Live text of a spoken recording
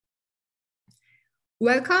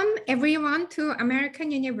Welcome everyone to American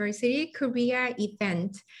University Korea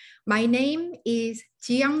event. My name is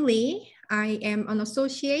Jiyoung Lee. I am an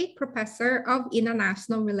associate professor of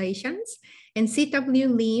international relations and C.W.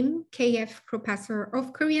 Lim, KF professor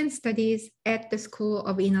of Korean studies at the School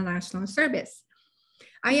of International Service.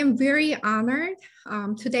 I am very honored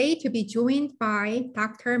today to be joined by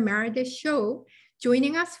Dr. Meredith Shaw,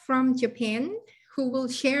 joining us from Japan, who will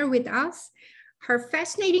share with us her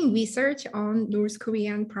fascinating research on North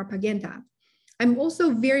Korean propaganda. I'm also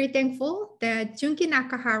very thankful that Junki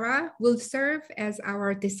Nakahara will serve as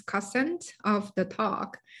our discussant of the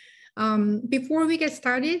talk. Before we get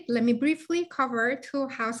started, let me briefly cover two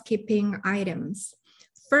housekeeping items.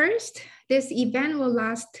 First, this event will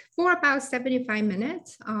last for about 75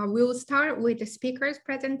 minutes. We will start with the speaker's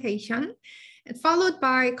presentation, followed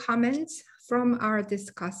by comments from our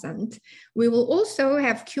discussant. We will also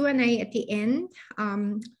have Q&A at the end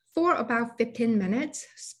for about 15 minutes.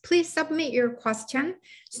 Please submit your question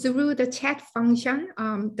through the chat function,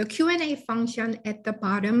 the Q&A function at the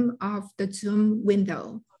bottom of the Zoom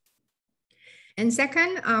window. And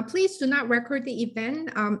second, please do not record the event.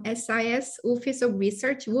 SIS Office of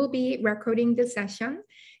Research will be recording the session.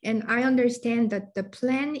 And I understand that the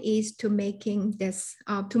plan is to make this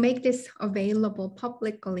available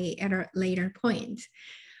publicly at a later point.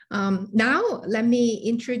 Now, let me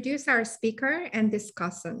introduce our speaker and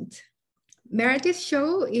discussant. Meredith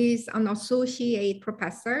Shaw is an associate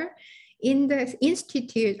professor in the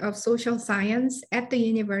Institute of Social Science at the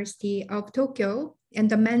University of Tokyo and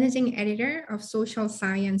the managing editor of Social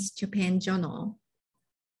Science Japan Journal.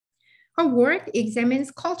 Her work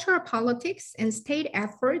examines cultural politics and state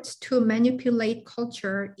efforts to manipulate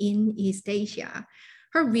culture in East Asia.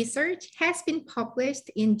 Her research has been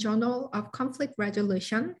published in Journal of Conflict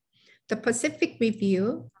Resolution, the Pacific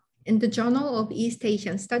Review, and the Journal of East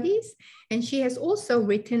Asian Studies, and she has also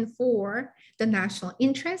written for the National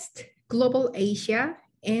Interest, Global Asia,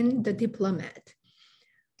 and The Diplomat.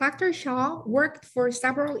 Dr. Shaw worked for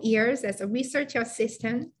several years as a research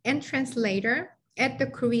assistant and translator at the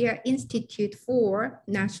Korea Institute for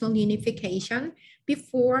National Unification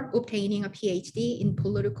before obtaining a PhD in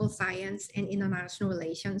political science and international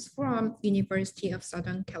relations from University of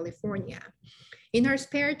Southern California. In her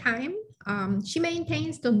spare time, she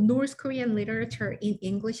maintains the North Korean Literature in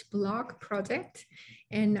English blog project.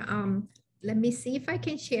 And let me see if I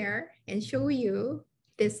can share and show you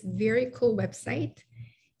this very cool website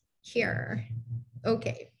here.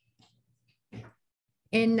 Okay.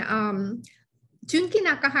 And Junki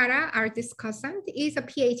Nakahara, our discussant, is a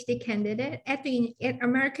PhD candidate at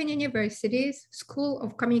American University's School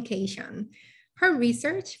of Communication. Her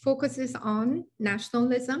research focuses on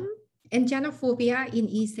nationalism and xenophobia in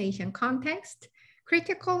East Asian context,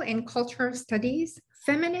 critical and cultural studies,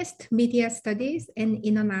 feminist media studies, and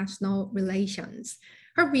international relations.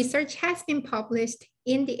 Her research has been published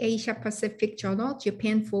in the Asia Pacific Journal,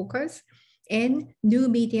 Japan Focus, and New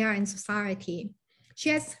Media and Society. She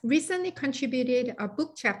has recently contributed a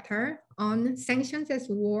book chapter on Sanctions as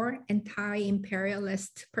War,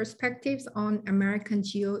 Anti-imperialist Perspectives on American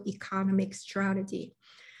Geo-economic Strategy.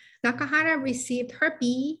 Nakahara received her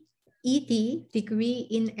B.Ed degree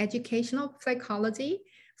in educational psychology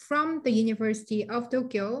from the University of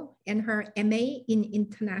Tokyo and her MA in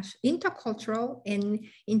Intercultural and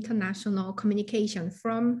International Communication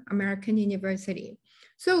from American University.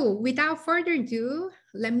 So without further ado,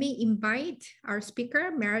 let me invite our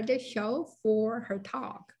speaker, Meredith Shaw, for her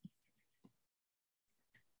talk.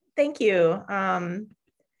 Thank you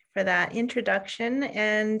for that introduction.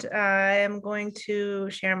 And I am going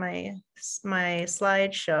to share my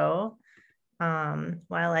slideshow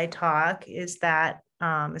while I talk. Is the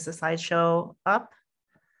slideshow up?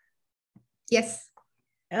 Yes.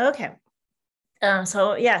 Okay.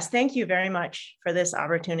 So yes, thank you very much for this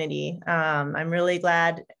opportunity. I'm really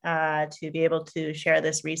glad to be able to share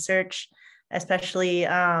this research, especially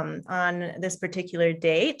on this particular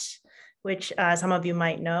date, which some of you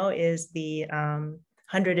might know is the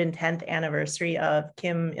 110th anniversary of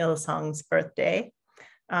Kim Il-sung's birthday,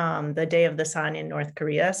 the Day of the Sun in North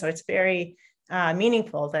Korea. So it's very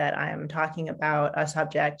meaningful that I'm talking about a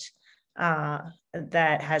subject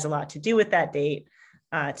that has a lot to do with that date.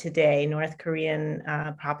 Today, North Korean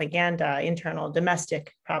propaganda, internal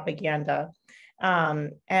domestic propaganda.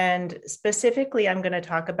 And specifically, I'm going to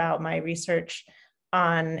talk about my research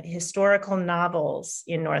on historical novels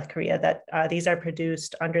in North Korea that these are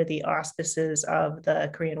produced under the auspices of the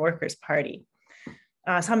Korean Workers' Party.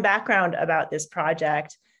 Some background about this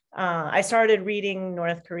project. I started reading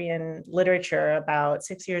North Korean literature about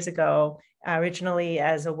 6 years ago, originally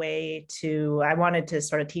as a way to, I wanted to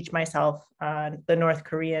sort of teach myself the North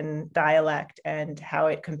Korean dialect and how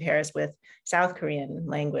it compares with South Korean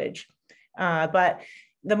language. But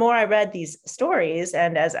the more I read these stories,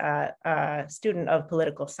 and as a student of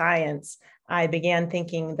political science, I began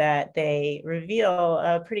thinking that they reveal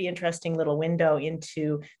a pretty interesting little window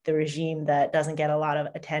into the regime that doesn't get a lot of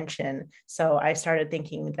attention. So I started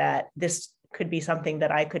thinking that this could be something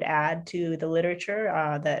that I could add to the literature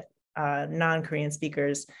that non-Korean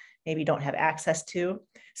speakers maybe don't have access to.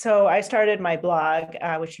 So I started my blog,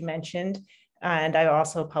 which you mentioned, and I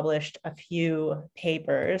also published a few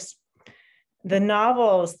papers. The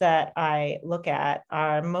novels that I look at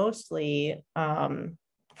are mostly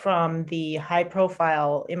from the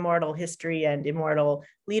high-profile Immortal History and Immortal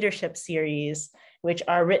Leadership series, which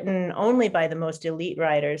are written only by the most elite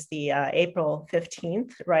writers, the April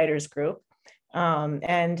 15th Writers Group.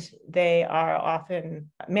 And they are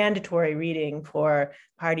often mandatory reading for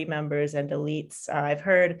party members and elites. I've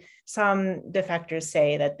heard some defectors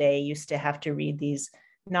say that they used to have to read these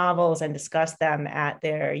novels and discuss them at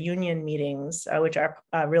their union meetings, which are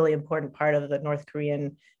a really important part of the North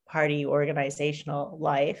Korean party organizational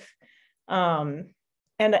life. And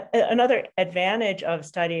another advantage of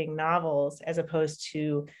studying novels as opposed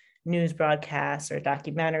to news broadcasts or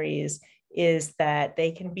documentaries is that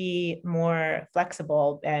they can be more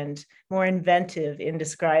flexible and more inventive in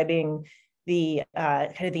describing the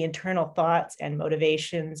kind of the internal thoughts and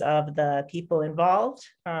motivations of the people involved.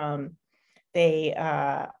 They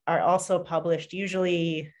are also published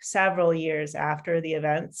usually several years after the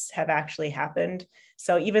events have actually happened.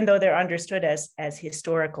 So even though they're understood as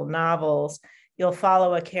historical novels, you'll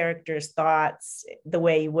follow a character's thoughts the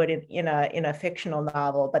way you would in a fictional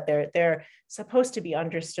novel, but they're supposed to be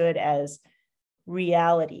understood as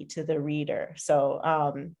reality to the reader.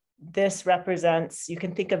 So this represents, you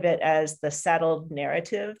can think of it as the settled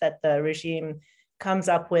narrative that the regime comes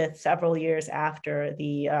up with several years after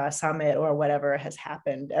the summit or whatever has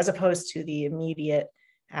happened, as opposed to the immediate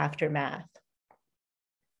aftermath.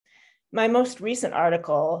 My most recent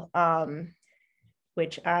article,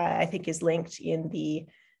 which I think is linked in the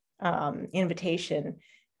invitation,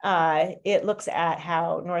 it looks at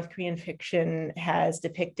how North Korean fiction has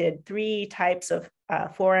depicted three types of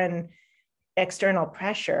foreign external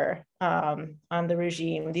pressure on the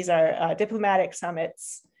regime. These are diplomatic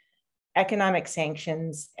summits, economic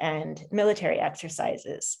sanctions, and military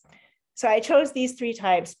exercises. So I chose these three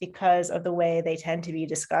types because of the way they tend to be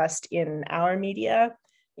discussed in our media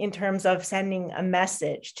in terms of sending a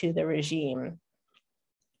message to the regime.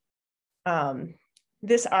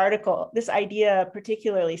 This idea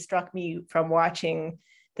particularly struck me from watching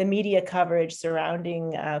the media coverage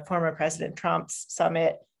surrounding former President Trump's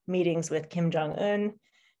summit meetings with Kim Jong-un.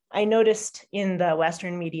 I noticed in the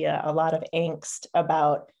Western media a lot of angst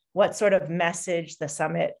about what sort of message the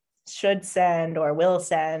summit should send or will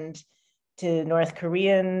send to North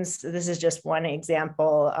Koreans. This is just one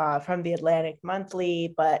example from the Atlantic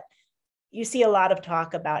Monthly, but you see a lot of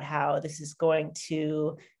talk about how this is going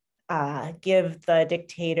to give the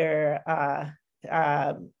dictator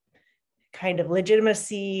kind of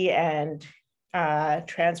legitimacy and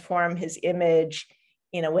transform his image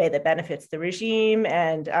in a way that benefits the regime.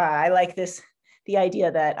 And I like the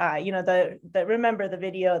idea that, remember the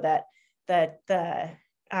video that the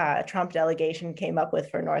Trump delegation came up with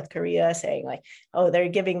for North Korea, saying like, oh, they're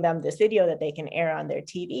giving them this video that they can air on their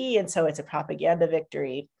TV, and so it's a propaganda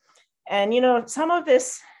victory. And some of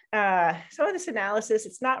this analysis,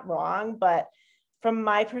 it's not wrong, but from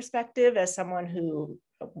my perspective, as someone who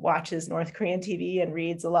watches North Korean TV and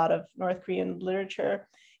reads a lot of North Korean literature,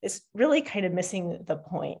 it's really kind of missing the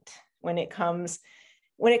point when it comes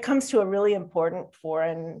to a really important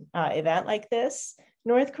foreign event like this.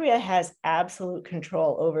 North Korea has absolute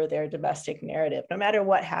control over their domestic narrative. No matter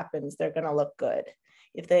what happens, they're going to look good.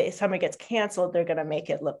 If someone gets canceled, they're going to make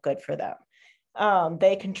it look good for them.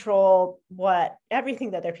 They control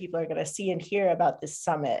everything that their people are going to see and hear about this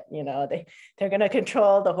summit. They're going to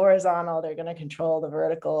control the horizontal, they're going to control the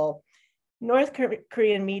vertical. North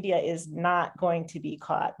Korean media is not going to be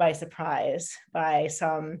caught by surprise by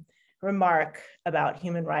some remark about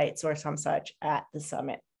human rights or some such at the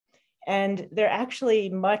summit. And they're actually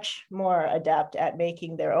much more adept at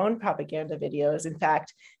making their own propaganda videos. In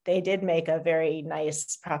fact, they did make a very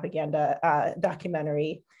nice propaganda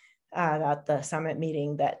documentary about the summit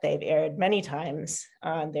meeting that they've aired many times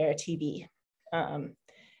on their TV.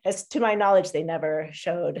 As to my knowledge, they never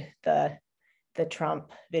showed the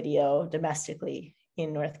Trump video domestically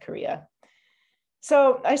in North Korea.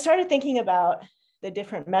 So I started thinking about the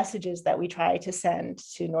different messages that we try to send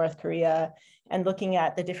to North Korea and looking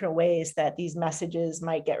at the different ways that these messages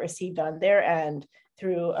might get received on their end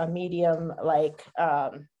through a medium like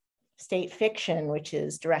state fiction, which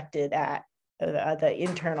is directed at the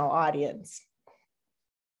internal audience.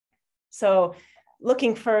 So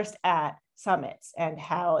looking first at summits and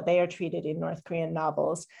how they are treated in North Korean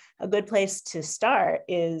novels, a good place to start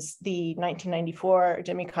is the 1994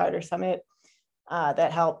 Jimmy Carter summit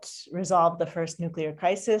that helped resolve the first nuclear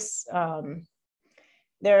crisis.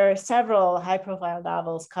 There are several high-profile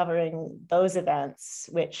novels covering those events,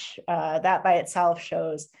 which that by itself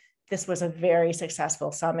shows this was a very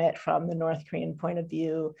successful summit from the North Korean point of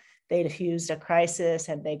view. They diffused a crisis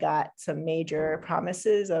and they got some major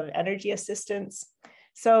promises of energy assistance.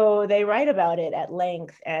 So they write about it at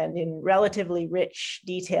length and in relatively rich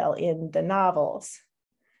detail in the novels.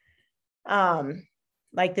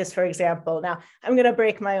 Like this, for example. Now, I'm going to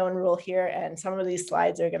break my own rule here, and some of these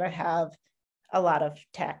slides are going to have a lot of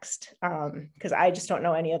text because I just don't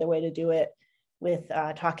know any other way to do it with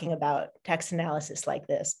talking about text analysis like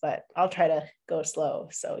this, but I'll try to go slow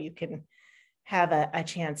so you can have a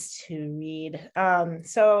chance to read.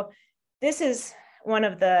 So this is one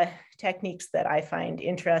of the techniques that I find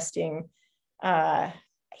interesting.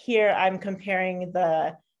 Here I'm comparing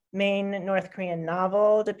the main North Korean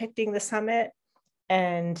novel depicting the summit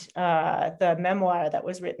and the memoir that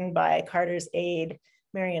was written by Carter's aide,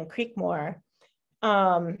 Marion Creekmore.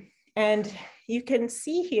 And you can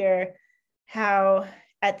see here how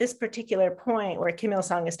at this particular point where Kim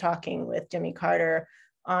Il-sung is talking with Jimmy Carter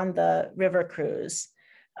on the river cruise,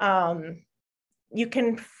 you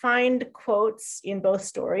can find quotes in both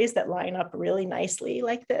stories that line up really nicely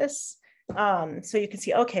like this. So you can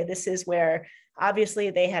see, okay, this is where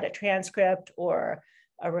obviously they had a transcript or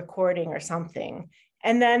a recording or something.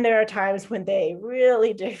 And then there are times when they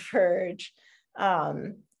really diverge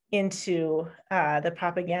into the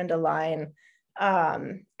propaganda line.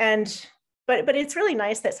 But it's really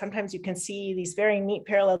nice that sometimes you can see these very neat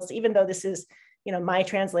parallels, even though this is, you know, my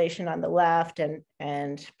translation on the left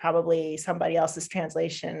and probably somebody else's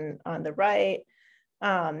translation on the right.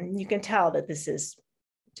 You can tell that this is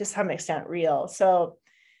to some extent real. So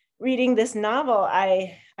reading this novel,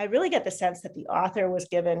 I really get the sense that the author was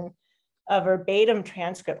given a verbatim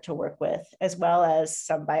transcript to work with, as well as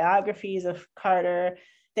some biographies of Carter.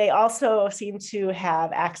 They also seem to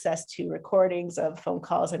have access to recordings of phone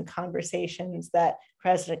calls and conversations that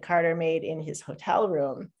President Carter made in his hotel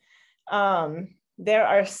room. There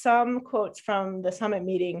are some quotes from the summit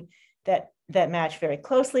meeting that match very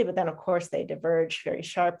closely, but then of course they diverge very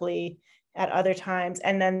sharply at other times.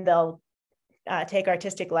 And then they'll take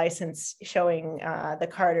artistic license showing the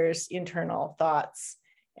Carter's internal thoughts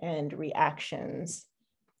and reactions.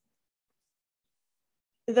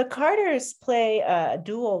 The Carters play a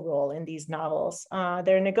dual role in these novels.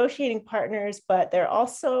 They're negotiating partners, but they're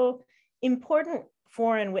also important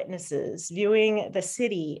foreign witnesses viewing the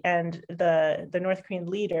city and the North Korean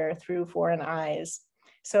leader through foreign eyes.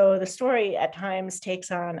 So the story at times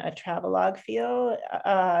takes on a travelogue feel.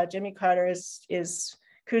 Jimmy Carter is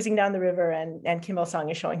cruising down the river and Kim Il-sung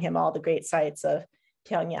is showing him all the great sights of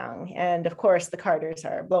Pyongyang. And of course, the Carters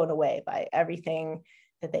are blown away by everything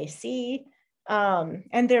that they see.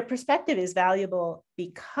 And their perspective is valuable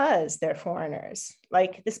because they're foreigners.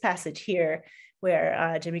 Like this passage here,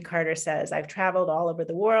 where Jimmy Carter says, "I've traveled all over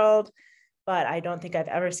the world, but I don't think I've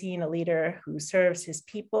ever seen a leader who serves his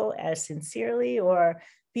people as sincerely or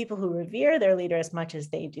people who revere their leader as much as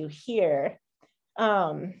they do here."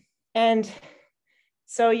 And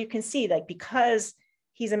so you can see that because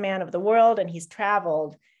he's a man of the world and he's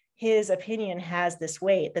traveled, his opinion has this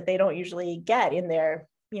weight that they don't usually get in their,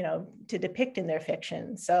 you know, to depict in their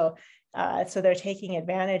fiction. So they're taking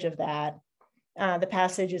advantage of that. The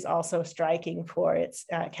passage is also striking for its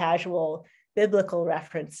casual biblical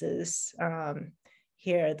references.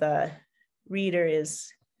 Here, the reader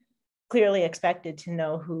is clearly expected to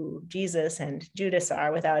know who Jesus and Judas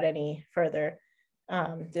are without any further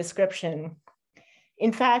description.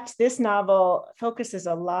 In fact, this novel focuses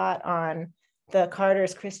a lot on the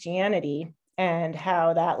Carters' Christianity and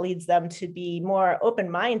how that leads them to be more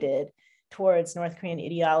open-minded towards North Korean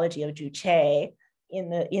ideology of Juche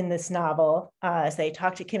in this novel, as they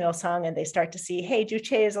talk to Kim Il-sung and they start to see, hey,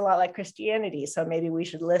 Juche is a lot like Christianity, so maybe we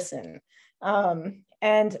should listen.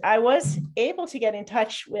 And I was able to get in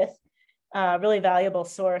touch with a really valuable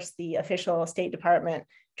source, the official State Department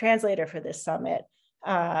translator for this summit,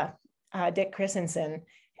 Dick Christensen.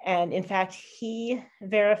 And in fact, he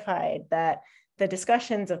verified that the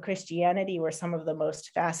discussions of Christianity were some of the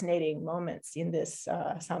most fascinating moments in this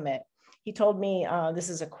summit. He told me, this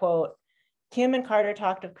is a quote, Kim and Carter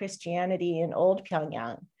talked of Christianity in old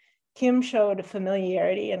Pyongyang. Kim showed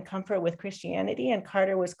familiarity and comfort with Christianity, and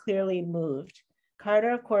Carter was clearly moved.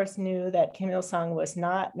 Carter, of course, knew that Kim Il-sung was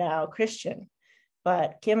not now Christian,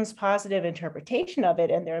 but Kim's positive interpretation of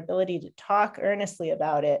it and their ability to talk earnestly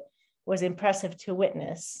about it was impressive to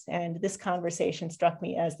witness. And this conversation struck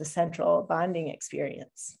me as the central bonding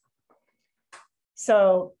experience.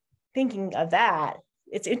 So thinking of that,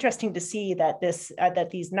 it's interesting to see that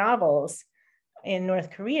these novels in North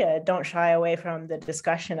Korea don't shy away from the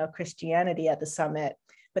discussion of Christianity at the summit,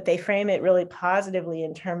 but they frame it really positively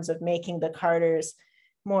in terms of making the Carters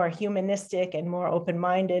more humanistic and more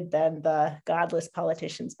open-minded than the godless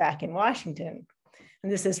politicians back in Washington.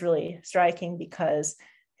 And this is really striking because,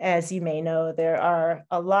 as you may know, there are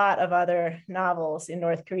a lot of other novels in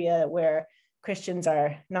North Korea where Christians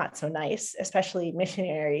are not so nice, especially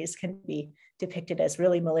missionaries can be depicted as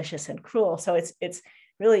really malicious and cruel. So it's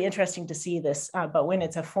really interesting to see this, but when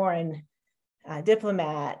it's a foreign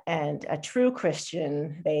diplomat and a true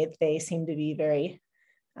Christian, they seem to be very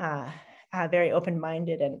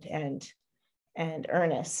open-minded and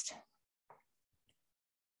earnest.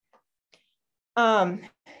 So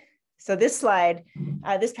this slide,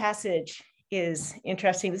 this passage is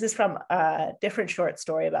interesting. This is from a different short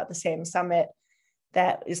story about the same summit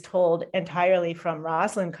that is told entirely from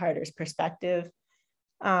Rosalind Carter's perspective.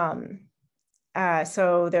 So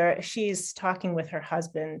she's talking with her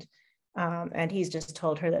husband, and he's just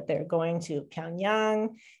told her that they're going to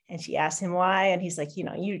Pyongyang, and she asks him why, and he's like,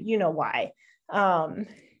 you know why.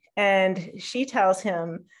 And she tells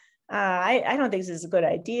him, I don't think this is a good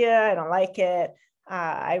idea. I don't like it.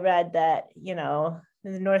 I read that,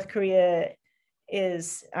 North Korea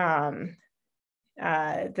is,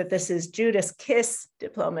 that this is Judas kiss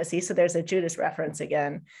diplomacy. So there's a Judas reference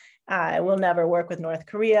again. We'll never work with North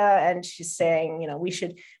Korea. And she's saying, we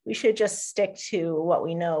should just stick to what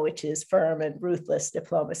we know, which is firm and ruthless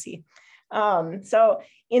diplomacy. So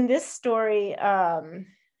in this story,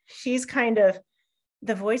 she's kind of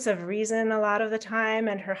the voice of reason a lot of the time,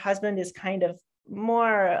 and her husband is kind of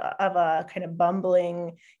more of a kind of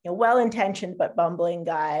bumbling, well-intentioned but bumbling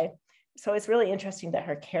guy. So it's really interesting that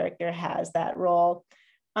her character has that role.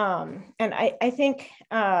 And I think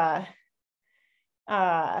her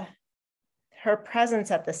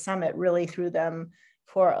presence at the summit really threw them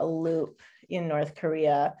for a loop in North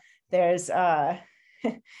Korea. There's, I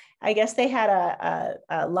guess they had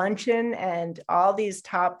a luncheon, and all these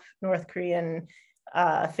top North Korean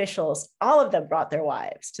officials, all of them brought their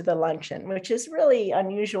wives to the luncheon, which is really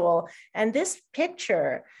unusual. And this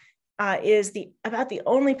picture is about the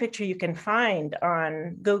only picture you can find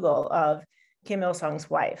on Google of Kim Il-sung's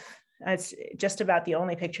wife. It's just about the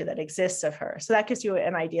only picture that exists of her. So that gives you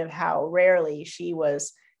an idea of how rarely she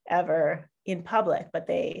was ever in public, but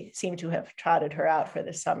they seem to have trotted her out for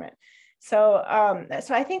the summit. So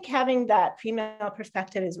I think having that female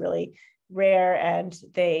perspective is really rare, and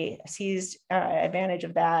they seized advantage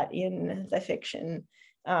of that in the fiction.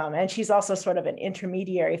 And she's also sort of an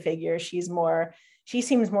intermediary figure. She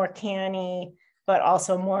seems more canny, but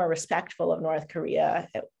also more respectful of North Korea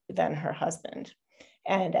than her husband.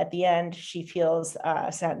 And at the end, she feels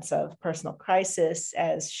a sense of personal crisis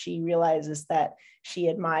as she realizes that she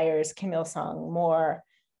admires Kim Il-sung more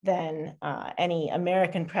than any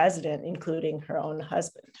American president, including her own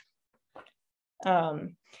husband.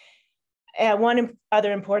 And one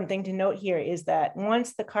other important thing to note here is that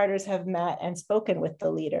once the Carters have met and spoken with the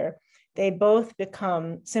leader, they both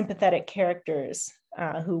become sympathetic characters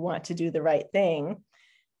who want to do the right thing.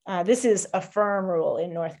 This is a firm rule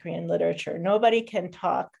in North Korean literature. Nobody can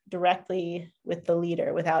talk directly with the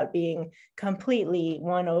leader without being completely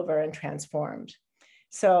won over and transformed.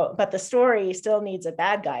 So, but the story still needs a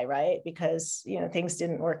bad guy, right? Because things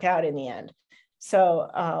didn't work out in the end.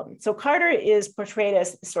 So, so Carter is portrayed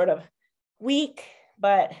as sort of weak,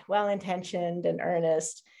 but well-intentioned and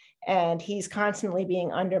earnest, and he's constantly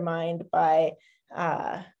being undermined by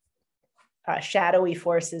shadowy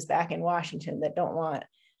forces back in Washington that don't want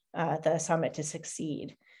the summit to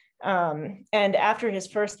succeed. And after his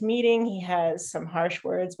first meeting, he has some harsh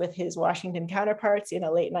words with his Washington counterparts in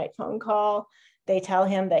a late night phone call. They tell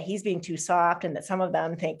him that he's being too soft and that some of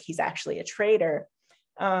them think he's actually a traitor.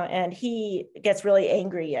 And he gets really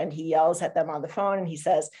angry and he yells at them on the phone and he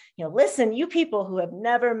says, listen, you people who have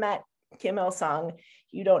never met Kim Il-sung,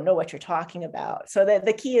 you don't know what you're talking about. So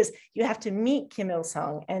the key is you have to meet Kim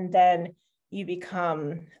Il-sung and then you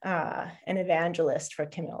become an evangelist for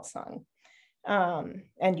Kim Il-sung.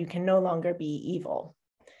 And you can no longer be evil.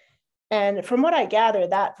 And from what I gather,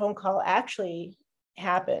 that phone call actually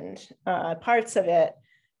happened. Parts of it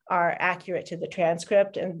are accurate to the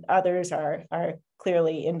transcript, and others are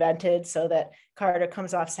clearly invented so that Carter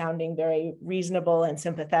comes off sounding very reasonable and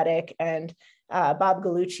sympathetic, and Bob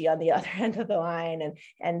Gallucci on the other end of the line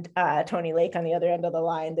and Tony Lake on the other end of the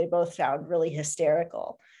line, they both sound really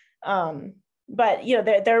hysterical. But you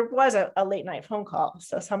know, there was a late night phone call,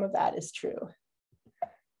 so some of that is true.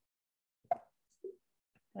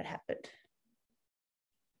 What happened?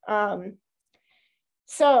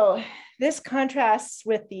 So this contrasts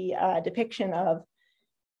with the depiction of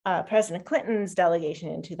President Clinton's delegation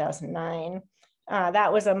in 2009.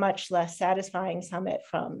 That was a much less satisfying summit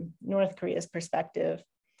from North Korea's perspective.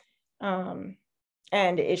 And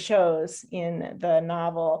it shows in the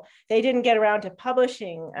novel. They didn't get around to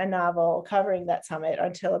publishing a novel covering that summit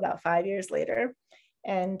until about 5 years later.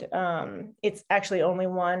 And it's actually only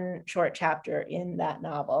one short chapter in that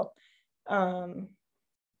novel.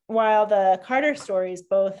 While the Carter stories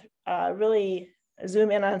both really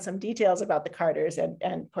zoom in on some details about the Carters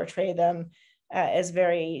and portray them as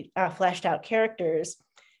very fleshed out characters,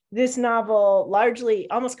 this novel largely,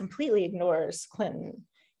 almost completely ignores Clinton.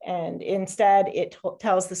 And instead, it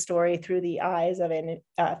tells the story through the eyes of a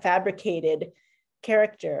fabricated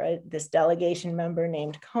character, this delegation member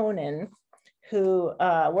named Conan, who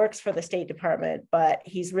works for the State Department, but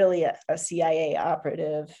he's really a CIA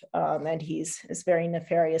operative, and he's this very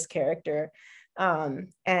nefarious character.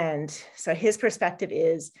 And so his perspective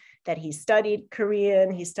is that he studied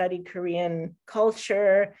Korean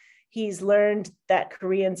culture. He's learned that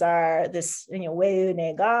Koreans are this,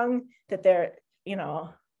 weunegang, that they're,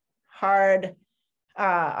 hard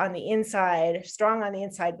on the inside, strong on the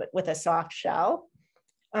inside, but with a soft shell.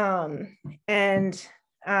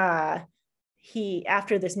 He,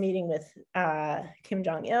 after this meeting with Kim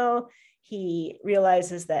Jong-il, he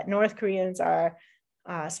realizes that North Koreans are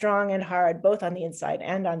strong and hard, both on the inside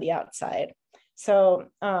and on the outside. So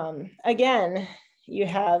again, you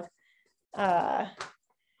have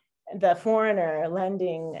the foreigner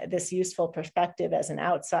lending this useful perspective as an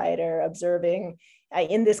outsider, observing,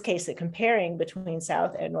 in this case, comparing between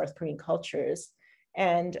South and North Korean cultures.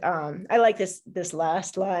 And I like this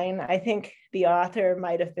last line. I think the author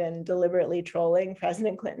might have been deliberately trolling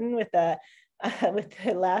President Clinton with the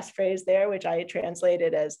last phrase there, which I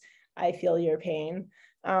translated as "I feel your pain."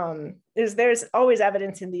 There's always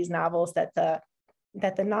evidence in these novels that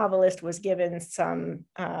the novelist was given some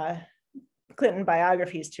Clinton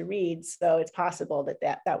biographies to read, so it's possible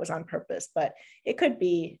that was on purpose, but it could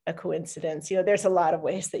be a coincidence. There's a lot of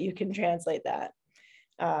ways that you can translate that.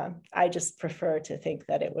 I just prefer to think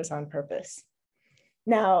that it was on purpose.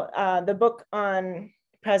 Now, the book on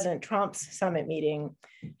President Trump's summit meeting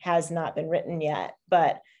has not been written yet,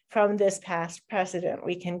 but from this past precedent,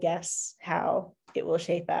 we can guess how it will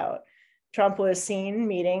shape out. Trump was seen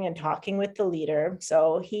meeting and talking with the leader,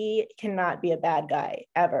 so he cannot be a bad guy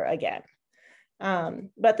ever again.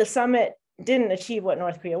 But the summit didn't achieve what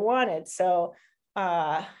North Korea wanted. So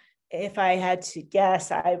if I had to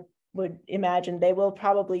guess, I would imagine they will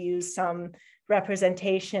probably use some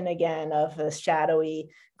representation again of the shadowy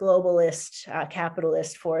globalist,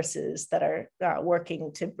 capitalist forces that are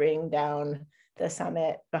working to bring down the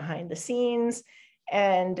summit behind the scenes.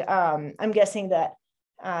 And I'm guessing that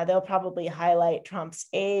they'll probably highlight Trump's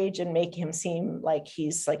age and make him seem like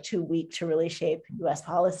he's too weak to really shape US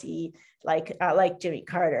policy, like Jimmy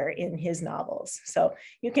Carter in his novels. So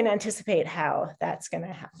you can anticipate how that's going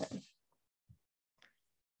to happen,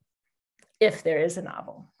 if there is a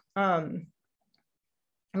novel.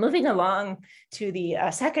 Moving along to the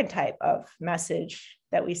second type of message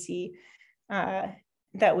that we see,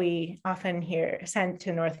 that we often hear sent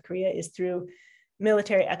to North Korea, is through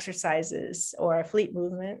military exercises or fleet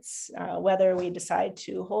movements, whether we decide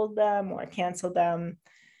to hold them or cancel them.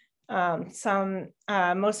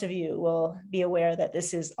 Most of you will be aware that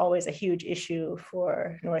this is always a huge issue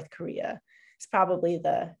for North Korea. It's probably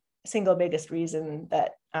the single biggest reason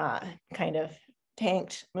that kind of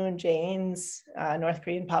tanked Moon Jae-in's North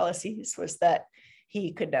Korean policies, was that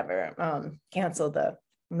he could never cancel the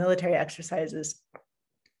military exercises.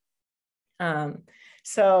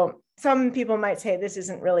 So some people might say this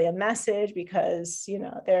isn't really a message because,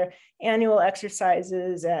 they're annual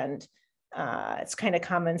exercises and it's kind of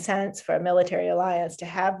common sense for a military alliance to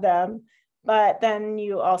have them. But then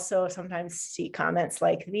you also sometimes see comments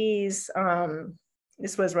like these.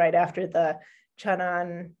 This was right after the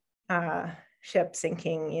Cheonan ship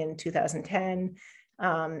sinking in 2010.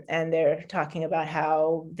 And they're talking about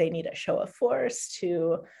how they need a show of force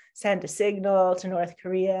to send a signal to North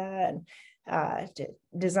Korea, and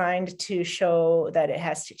designed to show that it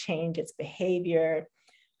has to change its behavior.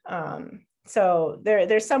 So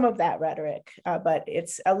there's some of that rhetoric, but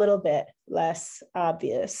it's a little bit less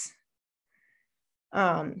obvious.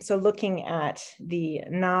 So looking at the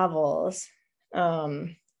novels,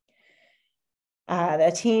 the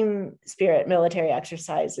team spirit military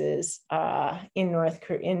exercises in North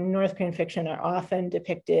Korean fiction are often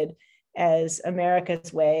depicted as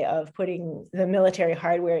America's way of putting the military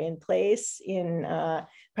hardware in place in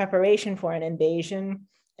preparation for an invasion.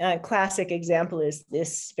 A classic example is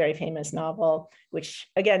this very famous novel, which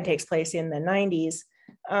again takes place in the 90s.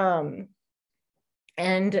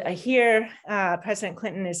 And here, President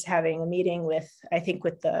Clinton is having a meeting with, I think,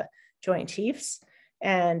 with the Joint Chiefs,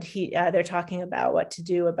 and they're talking about what to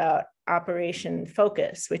do about Operation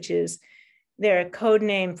Focus, which is their code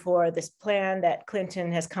name for this plan that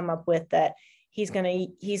Clinton has come up with, that he's gonna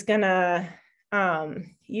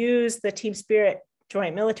use the team spirit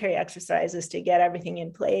joint military exercises to get everything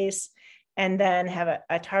in place, and then have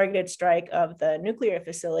a targeted strike of the nuclear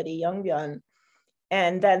facility, Yongbyon.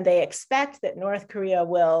 And then they expect that North Korea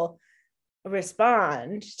will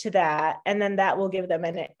respond to that, and then that will give them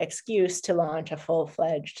an excuse to launch a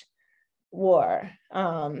full-fledged war.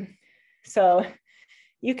 So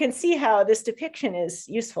you can see how this depiction is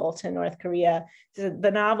useful to North Korea.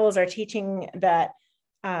 The novels are teaching that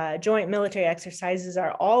joint military exercises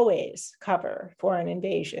are always cover for an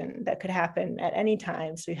invasion that could happen at any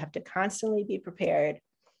time. So you have to constantly be prepared.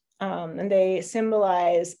 And they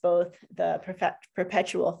symbolize both the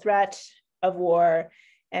perpetual threat of war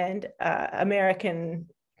and American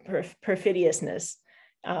perfidiousness.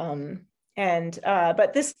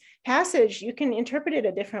 But this passage, you can interpret it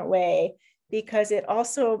a different way, because it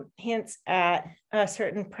also hints at a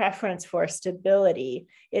certain preference for stability.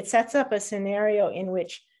 It sets up a scenario in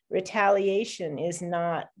which retaliation is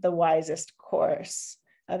not the wisest course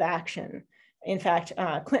of action. In fact,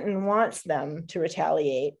 Clinton wants them to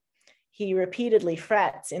retaliate. He repeatedly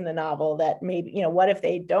frets in the novel that maybe, what if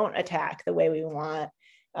they don't attack the way we want?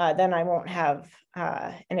 Then I won't have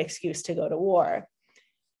an excuse to go to war.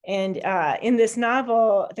 And in this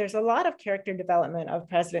novel, there's a lot of character development of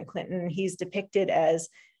President Clinton. He's depicted as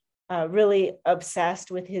really obsessed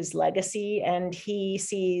with his legacy, and he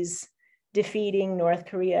sees defeating North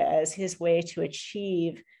Korea as his way to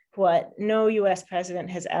achieve what no US president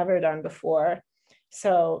has ever done before.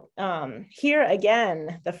 So here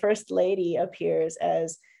again, the First Lady appears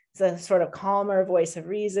as the sort of calmer voice of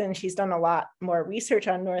reason. She's done a lot more research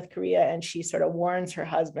on North Korea, and she sort of warns her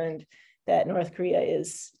husband that North Korea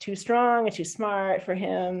is too strong and too smart for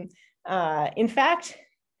him. In fact,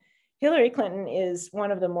 Hillary Clinton is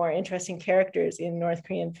one of the more interesting characters in North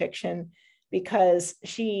Korean fiction, because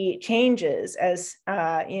she changes as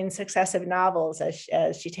in successive novels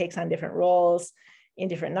as she takes on different roles in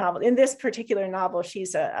different novels. In this particular novel,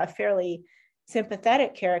 she's a fairly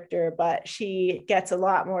sympathetic character, but she gets a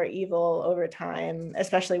lot more evil over time,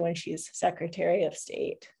 especially when she's Secretary of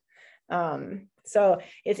State. So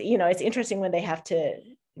it's interesting when they have to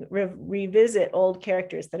revisit old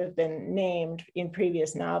characters that have been named in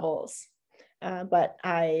previous novels. But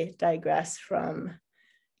I digress from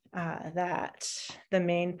the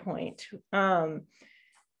main point.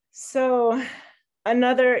 So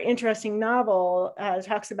another interesting novel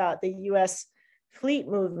talks about the US fleet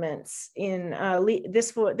movements in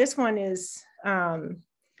this one is a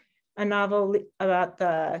novel about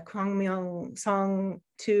the Kwangmyong-song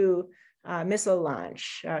 2 missile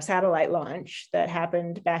launch, satellite launch that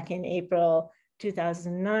happened back in April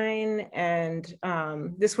 2009. And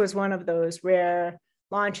this was one of those rare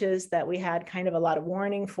launches that we had kind of a lot of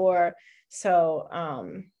warning for. So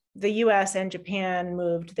the US and Japan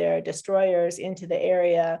moved their destroyers into the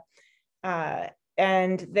area.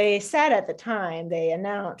 And they said at the time, they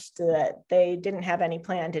announced that they didn't have any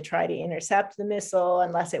plan to try to intercept the missile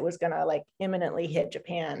unless it was going to like imminently hit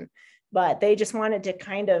Japan. But they just wanted to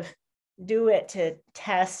kind of do it to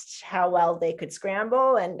test how well they could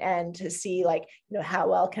scramble and to see how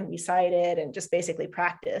well can we sight it, and just basically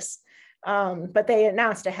practice. But they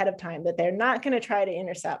announced ahead of time that they're not going to try to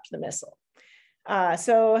intercept the missile.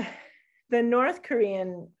 So the North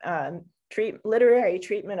Korean literary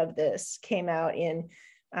treatment of this came out in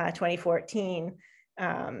 2014,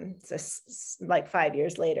 so like 5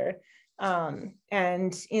 years later.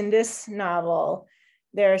 And in this novel,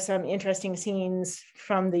 there are some interesting scenes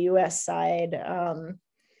from the US side.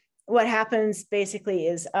 What happens basically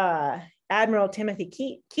is Admiral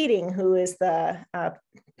Timothy Keating, who is the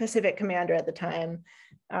Pacific commander at the time,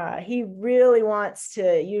 he really wants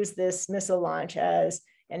to use this missile launch as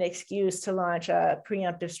an excuse to launch a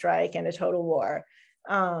preemptive strike and a total war.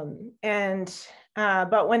 But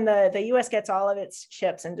when the US gets all of its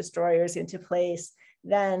ships and destroyers into place,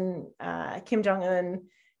 then Kim Jong-un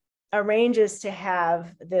arranges to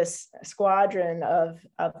have this squadron of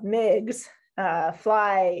MiGs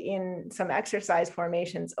fly in some exercise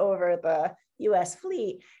formations over the US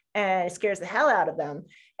fleet, and it scares the hell out of them.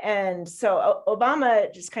 And so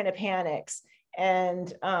Obama just kind of panics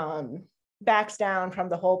and backs down from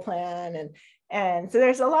the whole plan. And so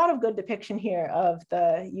there's a lot of good depiction here of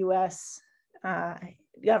the US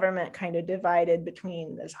government kind of divided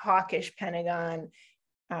between this hawkish Pentagon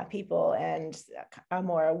people and a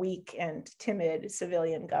more weak and timid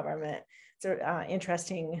civilian government. It's an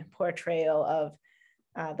interesting portrayal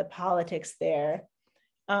of the politics there.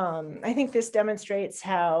 I think this demonstrates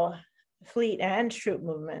how fleet and troop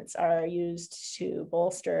movements are used to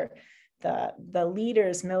bolster the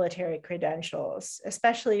leader's military credentials,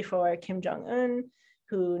 especially for Kim Jong-un,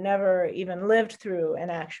 who never even lived through an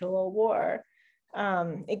actual war.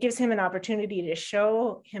 It gives him an opportunity to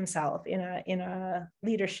show himself in a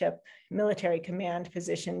leadership military command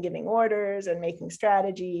position, giving orders and making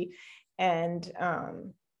strategy. And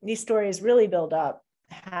these stories really build up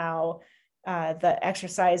how the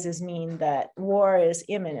exercises mean that war is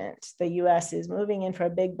imminent. The US is moving in for a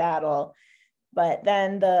big battle, but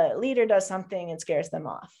then the leader does something and scares them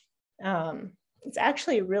off. It's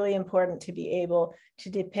actually really important to be able to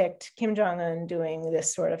depict Kim Jong-un doing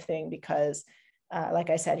this sort of thing because, like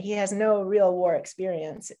I said, he has no real war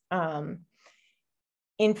experience.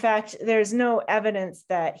 In fact, there's no evidence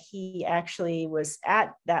that he actually was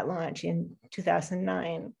at that launch in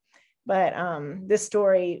 2009, but this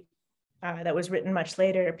story that was written much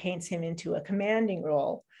later paints him into a commanding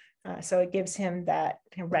role. So it gives him that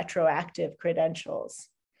kind of retroactive credentials.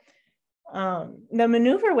 The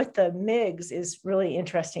maneuver with the MiGs is really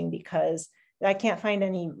interesting because I can't find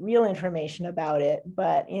any real information about it,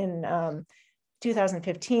 but in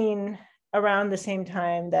 2015, around the same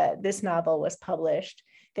time that this novel was published,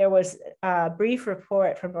 there was a brief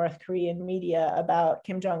report from North Korean media about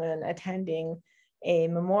Kim Jong-un attending a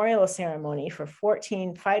memorial ceremony for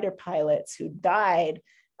 14 fighter pilots who died,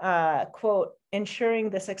 quote, ensuring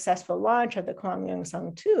the successful launch of the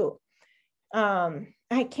Kwangyongsung-2. I'm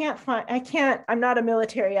not a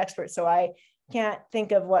military expert, so I can't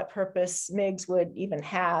think of what purpose MiGs would even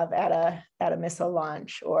have at a missile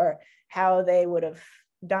launch, or how they would have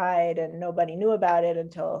died and nobody knew about it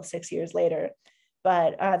until 6 years later.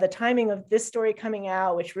 But the timing of this story coming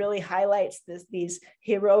out, which really highlights these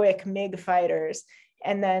heroic MiG fighters,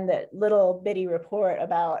 and then the little bitty report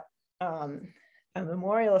about a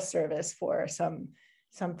memorial service for some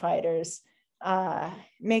fighters,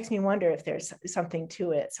 makes me wonder if there's something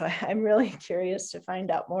to it. So I'm really curious to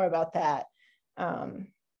find out more about that,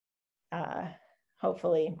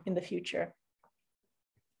 hopefully in the future.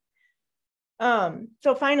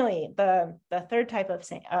 So finally, the third type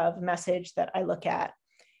of message that I look at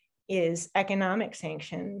is economic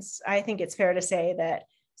sanctions. I think it's fair to say that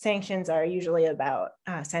sanctions are usually about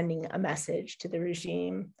sending a message to the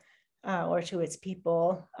regime or to its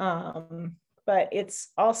people, but it's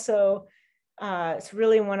also, it's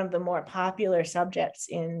really one of the more popular subjects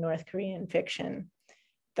in North Korean fiction.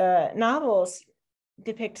 The novels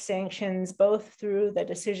depict sanctions both through the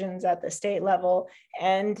decisions at the state level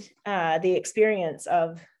and the experience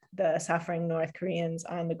of the suffering North Koreans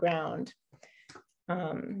on the ground.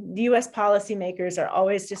 The US policymakers are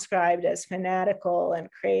always described as fanatical and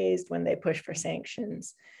crazed when they push for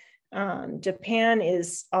sanctions. Japan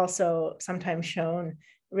is also sometimes shown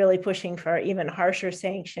really pushing for even harsher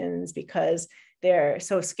sanctions because they're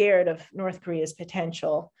so scared of North Korea's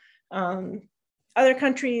potential. Other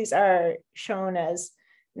countries are shown as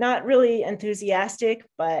not really enthusiastic,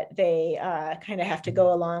 but they kind of have to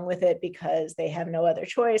go along with it because they have no other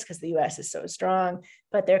choice because the US is so strong,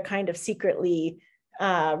 but they're kind of secretly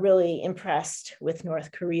really impressed with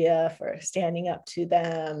North Korea for standing up to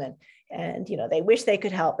them, and you know, they wish they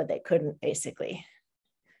could help, but they couldn't, basically.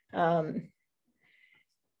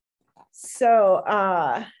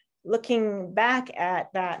 So looking back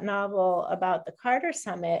at that novel about the Carter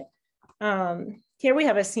Summit, here we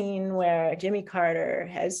have a scene where Jimmy Carter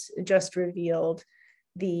has just revealed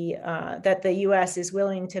that the US is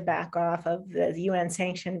willing to back off of the UN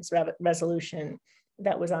sanctions resolution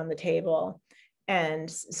that was on the table.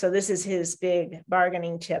 And so this is his big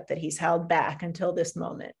bargaining chip that he's held back until this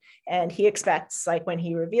moment. And he expects, like, when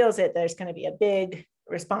he reveals it, there's going to be a big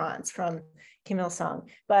response from Kim Il-sung.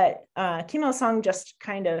 But Kim Il-sung just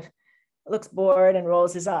kind of looks bored and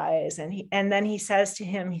rolls his eyes. And then he says to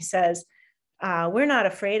him, he says, we're not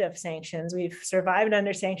afraid of sanctions. We've survived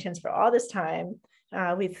under sanctions for all this time.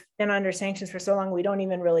 We've been under sanctions for so long, we don't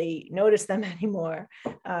even really notice them anymore.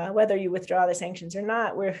 Whether you withdraw the sanctions or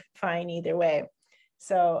not, we're fine either way.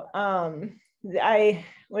 So I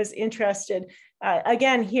was interested,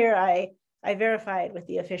 again, here I verified with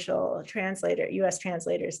the official translator, US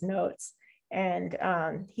translator's notes. And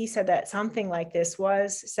he said that something like this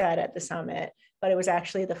was said at the summit, but it was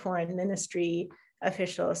actually the foreign ministry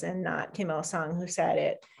officials and not Kim Il-sung who said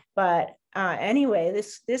it. But anyway,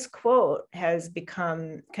 this quote has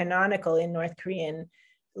become canonical in North Korean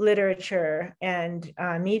literature and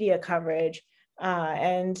media coverage.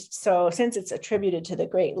 And so since it's attributed to the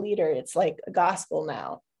great leader, it's like a gospel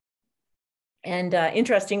now. And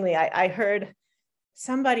interestingly, I heard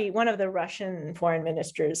somebody, one of the Russian foreign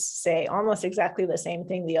ministers, say almost exactly the same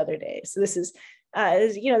thing the other day. So this is,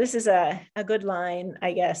 this is a good line,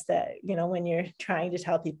 I guess, that, when you're trying to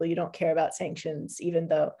tell people you don't care about sanctions, even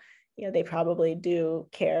though, they probably do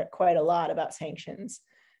care quite a lot about sanctions.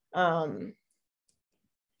 So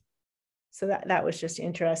that was just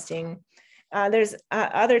interesting. There's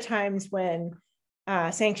other times when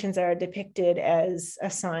sanctions are depicted as a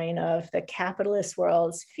sign of the capitalist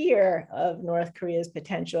world's fear of North Korea's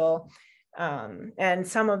potential. And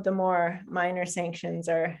some of the more minor sanctions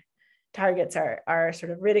targets are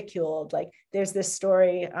sort of ridiculed. Like there's this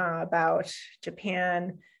story about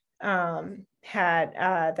Japan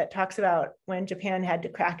that talks about when Japan had to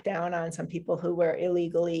crack down on some people who were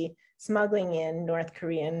illegally smuggling in North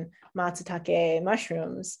Korean matsutake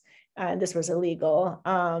mushrooms. And this was illegal.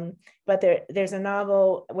 But there's a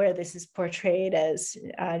novel where this is portrayed as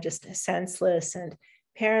just senseless and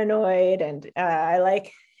paranoid. And I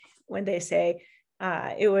like when they say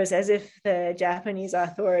it was as if the Japanese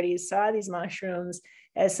authorities saw these mushrooms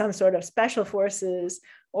as some sort of special forces,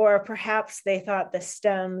 or perhaps they thought the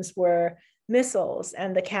stems were missiles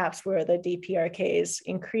and the caps were the DPRK's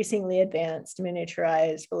increasingly advanced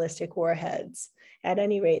miniaturized ballistic warheads. At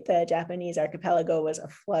any rate, the Japanese archipelago was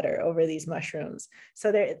aflutter over these mushrooms.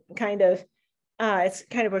 So they're kind of, it's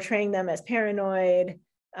kind of portraying them as paranoid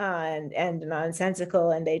and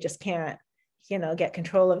nonsensical, and they just can't, get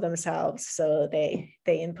control of themselves. So they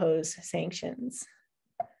impose sanctions.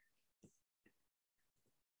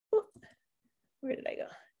 Where did I go?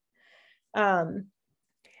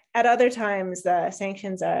 At other times, the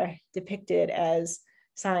sanctions are depicted as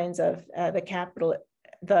signs of the capital.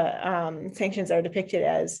 The sanctions are depicted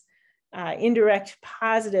as indirect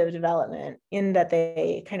positive development, in that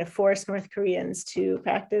they kind of force North Koreans to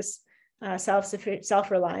practice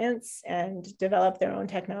self-reliance and develop their own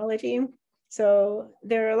technology. So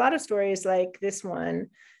there are a lot of stories like this one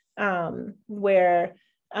where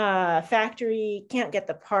a factory can't get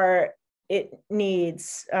the part it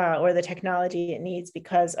needs or the technology it needs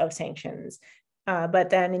because of sanctions. But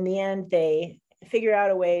then in the end, they figure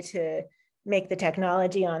out a way to make the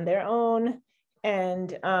technology on their own, and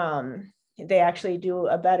they actually do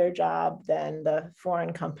a better job than the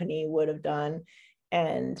foreign company would have done.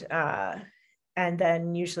 And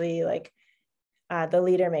then usually the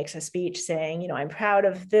leader makes a speech saying, I'm proud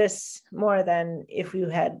of this more than if you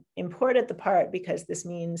had imported the part, because this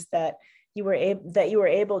means that you were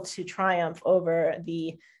able to triumph over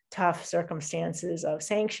the tough circumstances of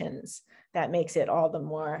sanctions. That makes it all the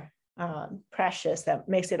more precious, that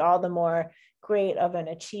makes it all the more great of an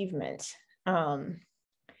achievement.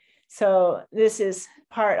 So this is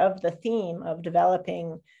part of the theme of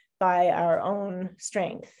developing by our own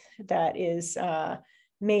strength. That is a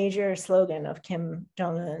major slogan of Kim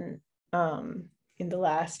Jong-un in the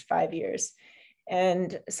last 5 years.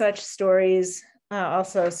 And such stories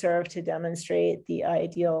also serve to demonstrate the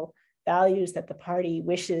ideal values that the party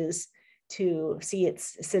wishes to see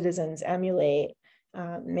its citizens emulate,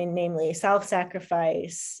 namely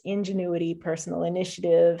self-sacrifice, ingenuity, personal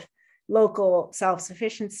initiative, local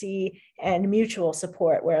self-sufficiency, and mutual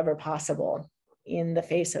support wherever possible in the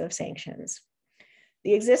face of sanctions.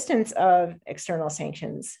 The existence of external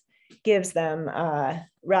sanctions gives them a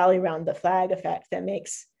rally around the flag effect that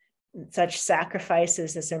makes such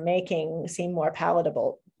sacrifices as they're making seem more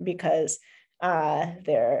palatable, because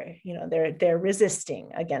they're resisting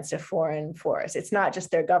against a foreign force. It's not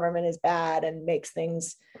just their government is bad and makes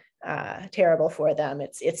things terrible for them.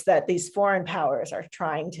 It's that these foreign powers are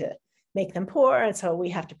trying to make them poor, and so we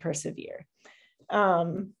have to persevere.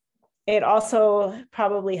 It also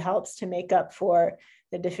probably helps to make up for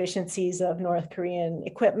the deficiencies of North Korean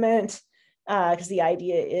equipment, because the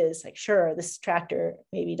idea is sure, this tractor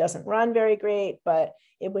maybe doesn't run very great, but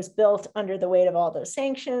it was built under the weight of all those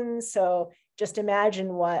sanctions. So just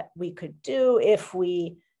imagine what we could do if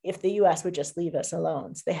the US would just leave us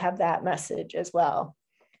alone. So they have that message as well.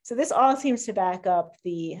 So this all seems to back up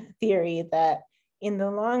the theory that in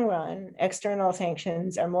the long run, external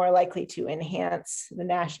sanctions are more likely to enhance the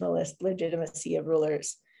nationalist legitimacy of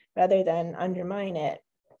rulers rather than undermine it.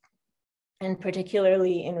 And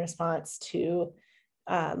particularly in response to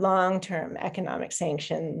long-term economic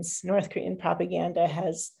sanctions, North Korean propaganda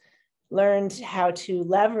has learned how to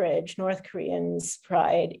leverage North Koreans'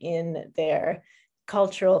 pride in their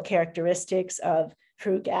cultural characteristics of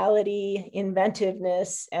frugality,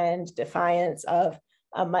 inventiveness, and defiance of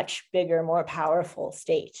a much bigger, more powerful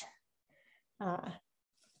state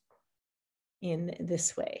in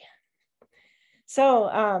this way.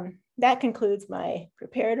 So that concludes my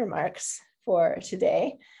prepared remarks for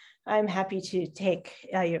today. I'm happy to take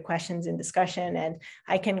your questions in discussion, and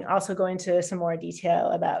I can also go into some more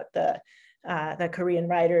detail about the Korean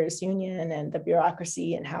Writers Union and the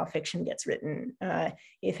bureaucracy and how fiction gets written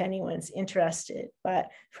if anyone's interested. But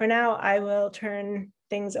for now, I will turn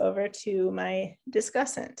things over to my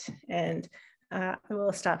discussant, and I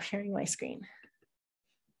will stop sharing my screen.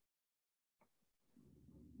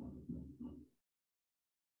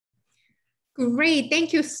 Great,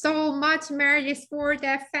 thank you so much, Meredith, for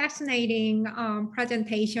that fascinating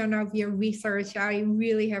presentation of your research. I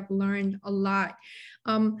really have learned a lot.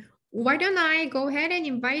 Why don't I go ahead and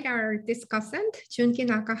invite our discussant, Junki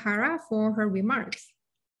Nakahara, for her remarks.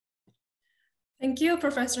 Thank you,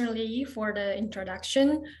 Professor Lee, for the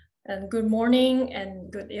introduction. And good morning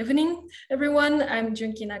and good evening, everyone. I'm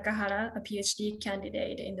Junki Nakahara, a PhD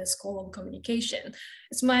candidate in the School of Communication.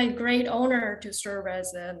 It's my great honor to serve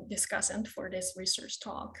as a discussant for this research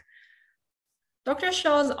talk. Dr.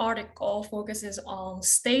 Shaw's article focuses on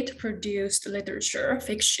state-produced literature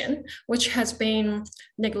fiction, which has been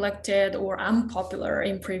neglected or unpopular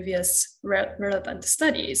in previous relevant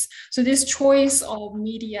studies. So this choice of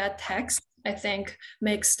media text, I think,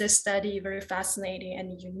 makes this study very fascinating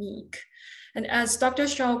and unique. And as Dr.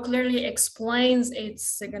 Shaw clearly explains its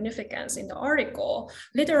significance in the article,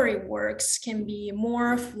 literary works can be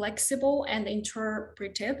more flexible and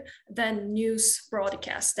interpretive than news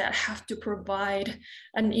broadcasts that have to provide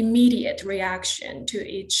an immediate reaction to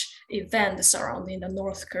each event surrounding the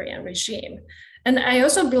North Korean regime. And I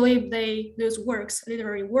also believe those works,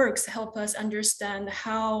 literary works, help us understand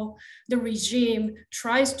how the regime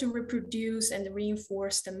tries to reproduce and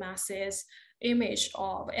reinforce the masses' image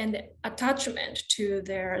of and attachment to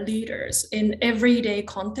their leaders in everyday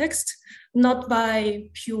context, not by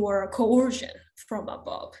pure coercion from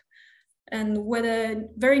above. And with a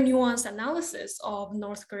very nuanced analysis of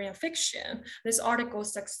North Korean fiction, this article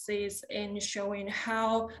succeeds in showing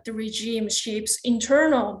how the regime shapes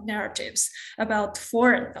internal narratives about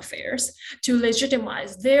foreign affairs to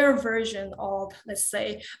legitimize their version of, let's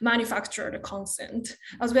say, manufactured consent,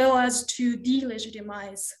 as well as to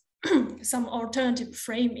delegitimize some alternative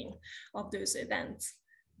framing of those events.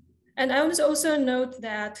 And I would also note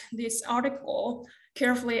that this article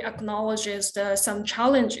carefully acknowledges some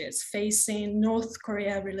challenges facing North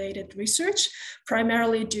Korea-related research,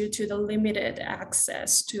 primarily due to the limited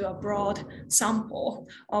access to a broad sample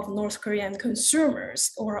of North Korean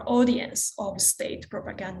consumers or audience of state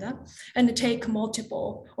propaganda, and to take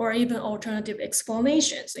multiple or even alternative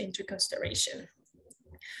explanations into consideration.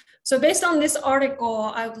 So based on this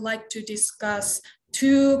article, I would like to discuss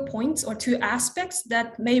 2 points or 2 aspects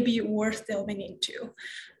that may be worth delving into.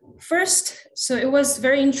 First, so it was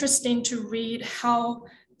very interesting to read how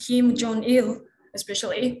Kim Jong-il,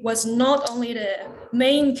 especially, was not only the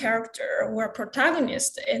main character or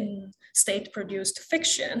protagonist in state-produced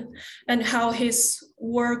fiction, and how his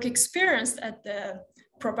work experience at the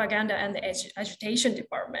propaganda and the agitation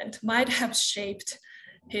department might have shaped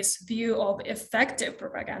his view of effective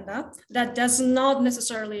propaganda that does not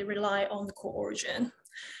necessarily rely on coercion.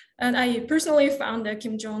 And I personally found that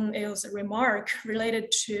Kim Jong-il's remark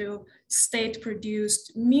related to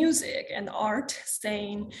state-produced music and art,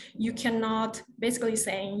 basically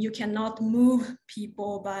saying you cannot move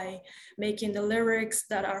people by making the lyrics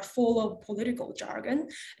that are full of political jargon.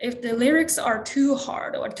 If the lyrics are too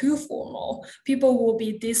hard or too formal, people will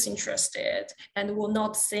be disinterested and will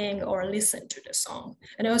not sing or listen to the song.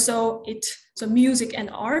 And also so music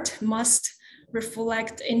and art must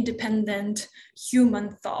reflect independent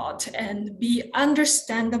human thought and be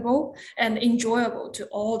understandable and enjoyable to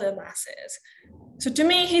all the masses. So to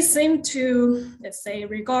me, he seemed to, let's say,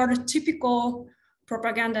 regard typical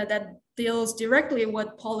propaganda that deals directly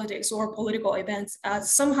with politics or political events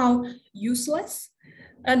as somehow useless.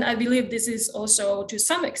 And I believe this is also to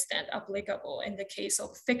some extent applicable in the case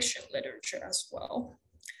of fiction literature as well.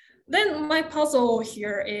 Then my puzzle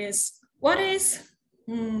here is, what is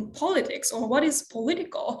politics, or what is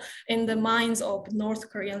political in the minds of North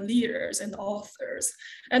Korean leaders and authors,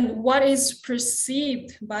 and what is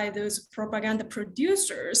perceived by those propaganda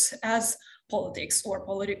producers as politics or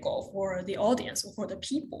political for the audience or for the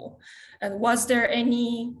people? And was there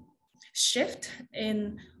any shift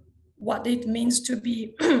in what it means to be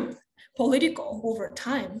political over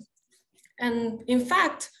time? And in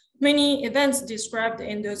fact, many events described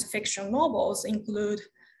in those fiction novels include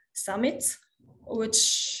summits, which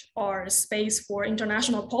are a space for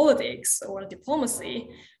international politics or diplomacy,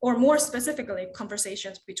 or more specifically,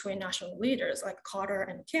 conversations between national leaders like Carter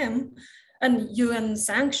and Kim, and UN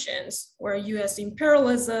sanctions, where US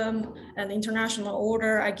imperialism and international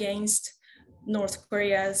order against North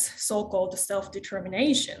Korea's so-called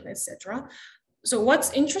self-determination, etc. So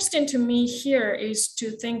what's interesting to me here is to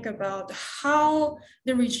think about how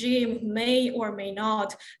the regime may or may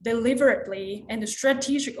not deliberately and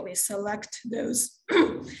strategically select those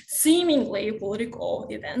seemingly political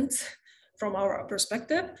events from our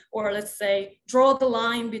perspective, or let's say, draw the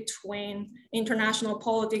line between international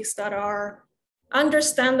politics that are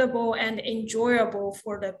understandable and enjoyable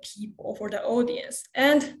for the people, for the audience,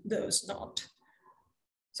 and those not.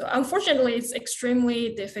 So unfortunately, it's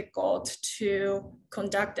extremely difficult to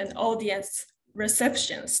conduct an audience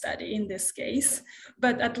reception study in this case,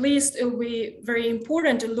 but at least it will be very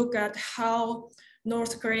important to look at how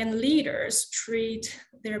North Korean leaders treat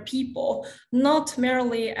their people, not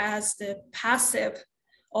merely as the passive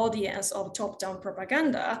audience of top-down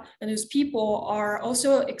propaganda, and those people are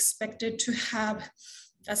also expected to have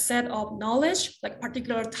a set of knowledge, like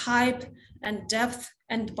particular type and depth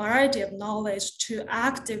and variety of knowledge to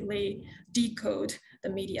actively decode the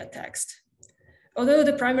media text. Although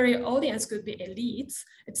the primary audience could be elites,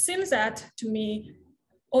 it seems that, to me,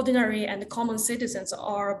 ordinary and common citizens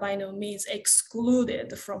are by no means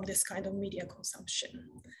excluded from this kind of media consumption.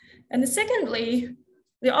 And secondly,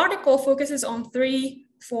 the article focuses on 3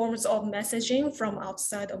 forms of messaging from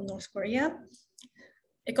outside of North Korea: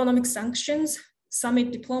 economic sanctions,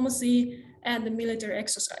 summit diplomacy, and the military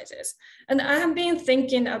exercises. And I have been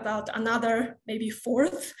thinking about another, maybe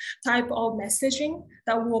 4th type of messaging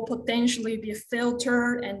that will potentially be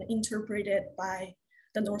filtered and interpreted by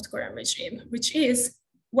the North Korean regime, which is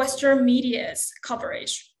Western media's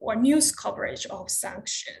coverage or news coverage of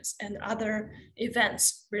sanctions and other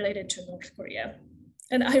events related to North Korea.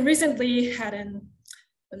 And I recently had an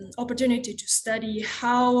opportunity to study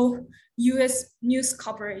how US news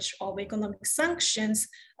coverage of economic sanctions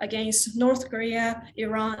against North Korea,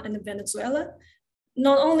 Iran, and Venezuela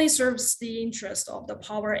not only serves the interest of the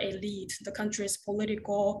power elite, the country's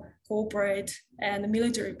political, corporate, and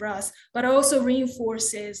military brass, but also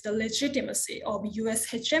reinforces the legitimacy of US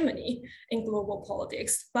hegemony in global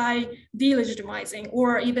politics by delegitimizing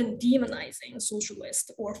or even demonizing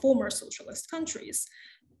socialist or former socialist countries.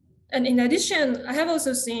 And in addition, I have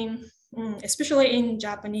also seen, especially in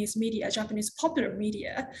Japanese media, Japanese popular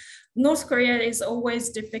media, North Korea is always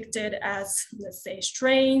depicted as, let's say,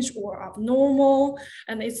 strange or abnormal,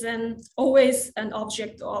 and it's always an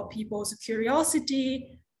object of people's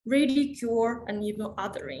curiosity, ridicule, and even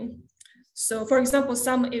othering. So for example,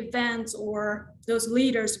 some events or those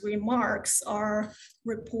leaders' remarks are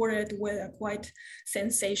reported with a quite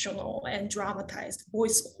sensational and dramatized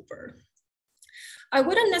voiceover. I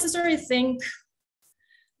wouldn't necessarily think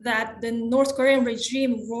that the North Korean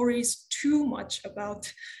regime worries too much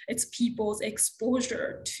about its people's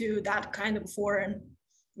exposure to that kind of foreign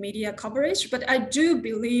media coverage, but I do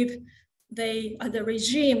believe the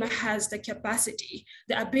regime has the capacity,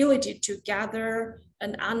 the ability to gather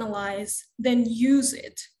and analyze, then use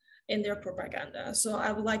it in their propaganda. So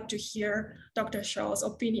I would like to hear Dr. Shaw's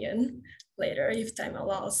opinion later if time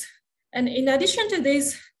allows. And in addition to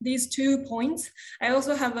these 2 points, I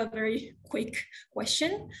also have a very quick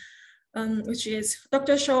question, which is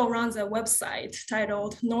Dr. Shaw runs a website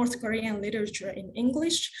titled North Korean Literature in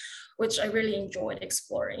English, which I really enjoyed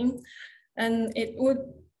exploring. And it would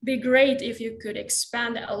be great if you could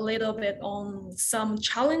expand a little bit on some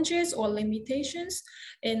challenges or limitations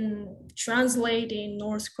in translating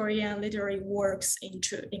North Korean literary works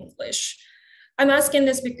into English. I'm asking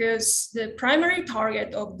this because the primary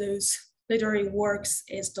target of those literary works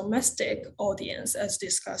is domestic audience, as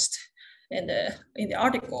discussed in the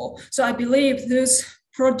article. So I believe those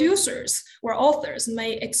producers or authors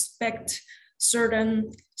may expect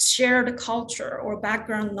certain shared culture or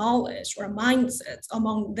background knowledge or mindsets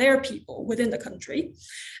among their people within the country.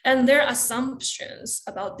 And their assumptions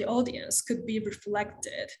about the audience could be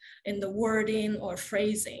reflected in the wording or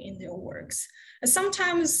phrasing in their works. And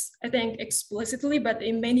sometimes I think explicitly, but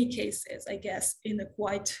in many cases, I guess in a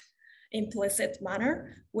quite implicit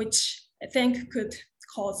manner, which I think could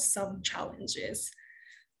cause some challenges.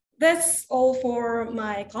 That's all for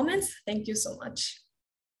my comments. Thank you so much.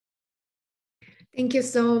 Thank you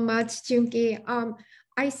so much, Junki.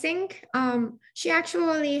 I think she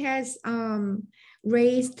actually has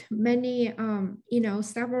raised many,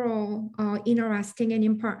 several interesting and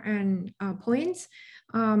important points.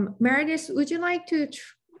 Meredith, would you like to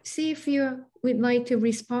see if you would like to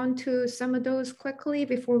respond to some of those quickly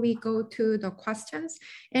before we go to the questions?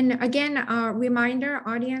 And again, reminder,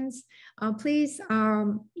 audience, please,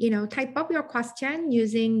 type up your question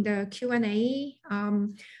using the Q&A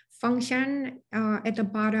function at the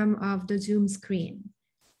bottom of the Zoom screen.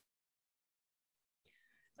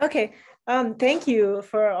 Okay, thank you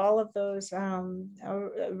for all of those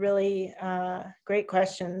really great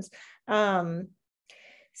questions.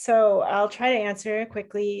 So I'll try to answer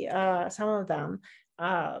quickly some of them.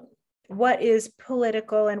 What is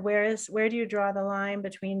political, and where do you draw the line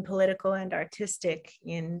between political and artistic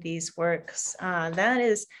in these works? That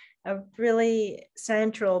is a really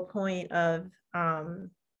central point of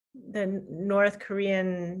the North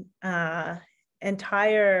Korean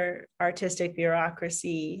entire artistic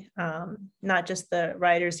bureaucracy, not just the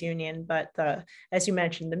writers' union, but as you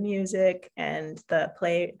mentioned, the music and the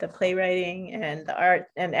playwriting and the art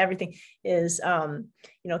and everything is,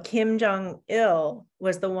 Kim Jong-il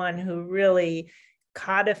was the one who really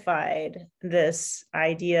codified this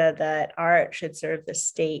idea that art should serve the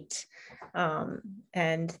state,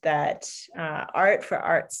 and that art for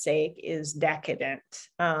art's sake is decadent,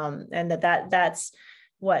 and that's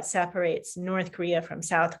what separates North Korea from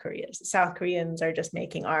South Korea. South Koreans are just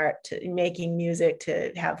making art, making music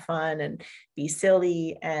to have fun and be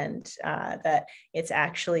silly, and that it's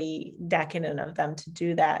actually decadent of them to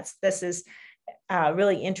do that. So this is a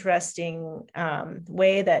really interesting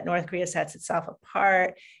way that North Korea sets itself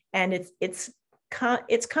apart, and it's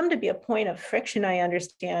come to be a point of friction, I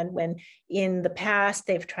understand, when in the past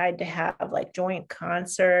they've tried to have like joint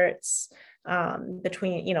concerts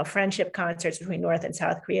between, friendship concerts between North and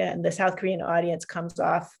South Korea, and the South Korean audience comes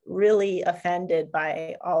off really offended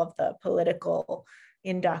by all of the political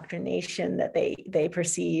indoctrination that they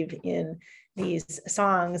perceive in these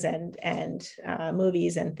songs and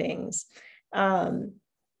movies and things.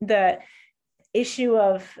 The issue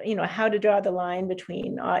of how to draw the line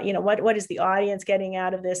between what is the audience getting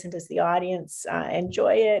out of this, and does the audience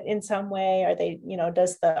enjoy it in some way? Are they,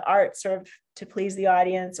 does the art serve to please the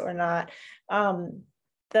audience or not?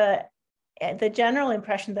 The general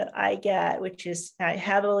impression that I get, which is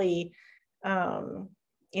heavily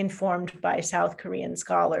informed by South Korean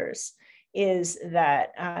scholars, is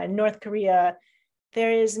that North Korea,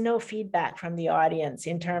 there is no feedback from the audience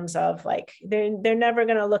in terms of like, they're never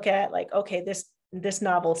going to look at like, okay, this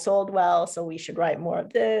novel sold well, so we should write more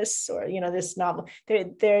of this, or, this novel,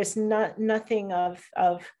 there's nothing of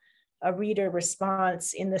a reader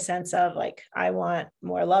response in the sense of like, I want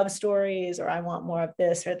more love stories, or I want more of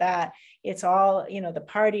this or that. It's all, the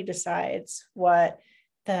party decides what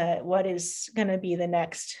is going to be the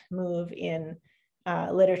next move in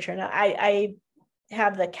literature. Now, I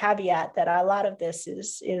have the caveat that a lot of this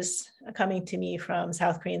is coming to me from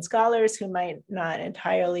South Korean scholars who might not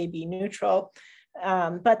entirely be neutral,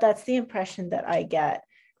 but that's the impression that I get,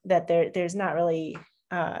 that there's not really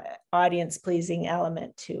audience-pleasing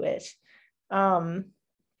element to it.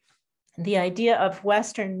 The idea of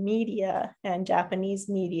Western media and Japanese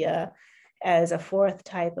media as a fourth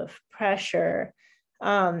type of pressure,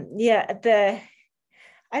 I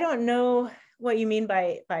don't know what you mean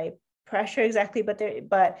by pressure exactly,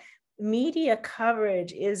 but media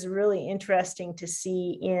coverage is really interesting to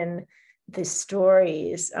see in the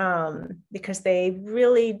stories, because they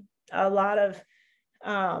really, a lot of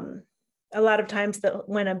times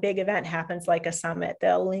when a big event happens, like a summit,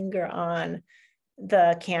 they'll linger on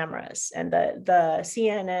the cameras and the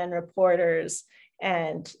CNN reporters,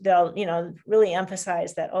 and they'll really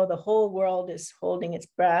emphasize that, the whole world is holding its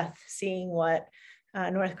breath, seeing what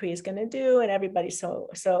North Korea is going to do, and everybody's so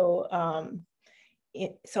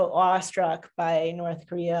awestruck by North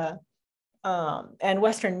Korea, and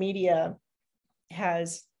Western media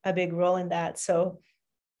has a big role in that. So,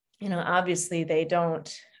 obviously they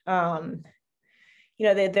don't,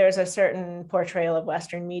 there's a certain portrayal of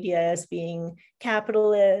Western media as being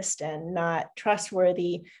capitalist and not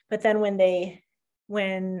trustworthy, but then when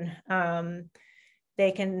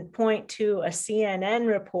they can point to a CNN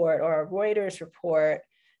report or a Reuters report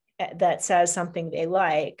that says something they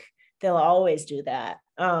like, they'll always do that.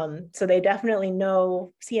 So they definitely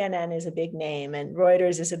know CNN is a big name and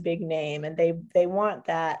Reuters is a big name, and they want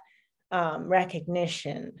that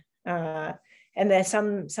recognition. And then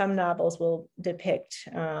some novels will depict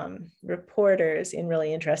reporters in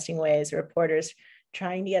really interesting ways, reporters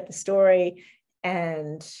trying to get the story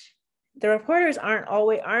and the reporters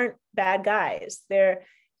aren't bad guys. They're,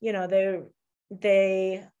 you know,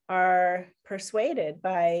 they are persuaded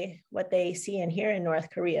by what they see and hear in North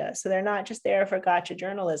Korea. So they're not just there for gotcha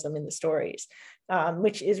journalism in the stories,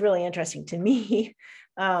 which is really interesting to me,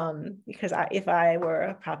 because if I were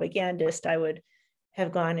a propagandist, I would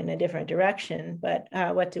have gone in a different direction, but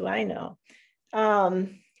what do I know?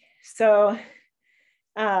 So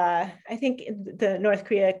I think the North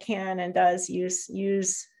Korea can and does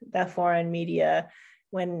use the foreign media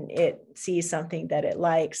when it sees something that it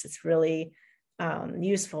likes. It's really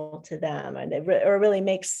useful to them, and or really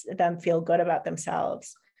makes them feel good about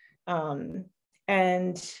themselves.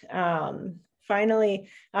 Finally,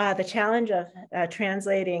 the challenge of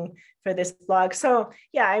translating for this blog. So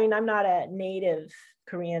yeah, I mean, I'm not a native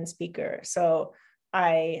Korean speaker, so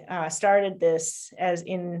I started this as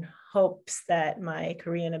in hopes that my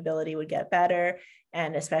Korean ability would get better,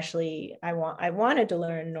 and especially I wanted to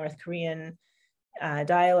learn North Korean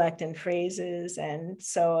dialect and phrases. And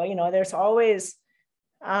so, you know, there's always,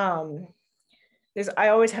 I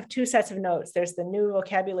always have two sets of notes. There's the new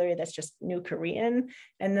vocabulary that's just new Korean,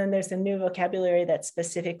 and then there's the new vocabulary that's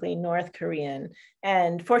specifically North Korean.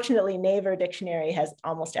 And fortunately, Naver Dictionary has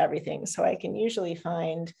almost everything. So I can usually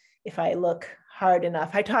find, if I look hard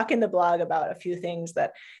enough. I talk in the blog about a few things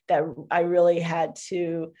that I really had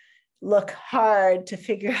to look hard to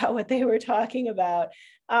figure out what they were talking about.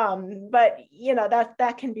 But you know,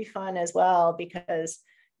 that can be fun as well, because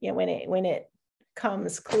you know, when it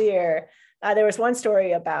comes clear, there was one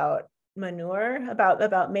story about manure,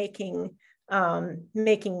 about making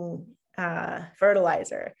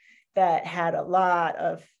fertilizer that had a lot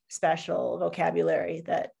of special vocabulary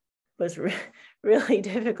that was really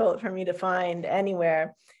difficult for me to find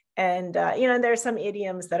anywhere. And, you know, there's some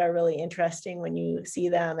idioms that are really interesting when you see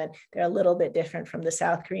them, and they're a little bit different from the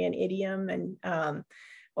South Korean idiom, and,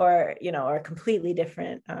 or, you know, are completely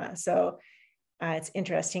different. So it's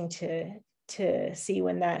interesting to see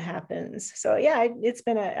when that happens. So yeah, it's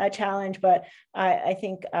been a challenge, but I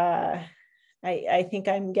think I'm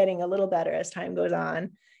getting a little better as time goes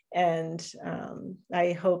on. And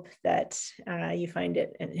I hope that you find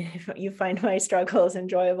it, and if you find my struggles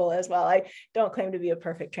enjoyable as well. I don't claim to be a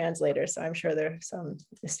perfect translator, so I'm sure there are some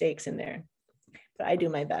mistakes in there, but I do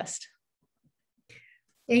my best.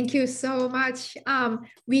 Thank you so much.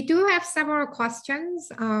 We do have several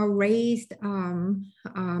questions raised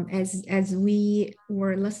as we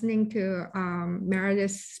were listening to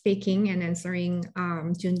Meredith speaking and answering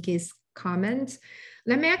Junki's comments.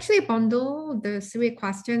 Let me actually bundle the 3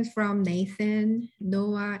 questions from Nathan,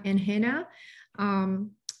 Noah, and Hannah.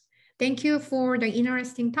 Thank you for the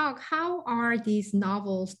interesting talk. How are these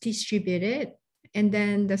novels distributed? And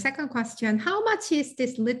then the second question, how much is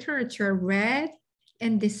this literature read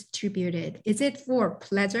and distributed? Is it for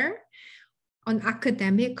pleasure, on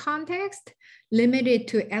academic context, limited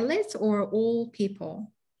to elites or all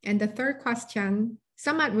people? And the third question,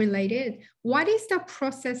 somewhat related, what is the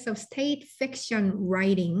process of state fiction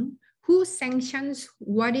writing? Who sanctions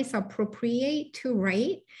what is appropriate to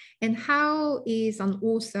write? And how is an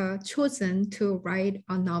author chosen to write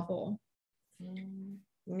a novel?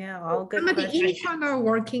 Yeah, all good some of questions. the internal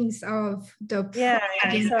workings of the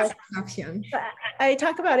production. I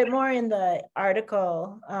talk about it more in the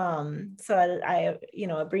article, so I you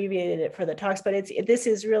know, abbreviated it for the talks, but this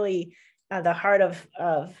is really the heart of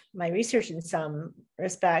my research in some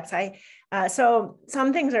respects. So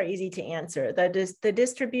some things are easy to answer. The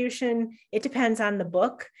distribution, it depends on the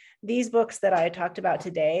book. These books that I talked about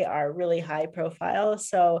today are really high profile,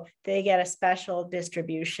 so they get a special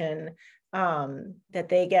distribution that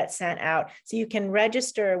they get sent out. So you can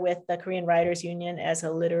register with the Korean Writers Union as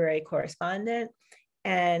a literary correspondent.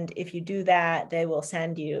 And if you do that, they will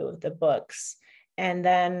send you the books. And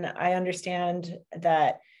then I understand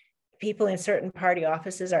that people in certain party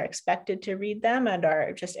offices are expected to read them and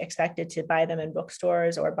are just expected to buy them in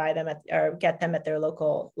bookstores or buy them or get them at their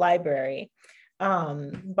local library.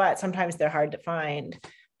 But sometimes they're hard to find.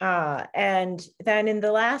 And then in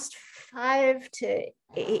the last 5 to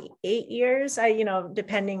 8 years, you know,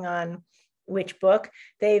 depending on which book,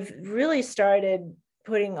 they've really started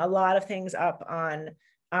putting a lot of things up on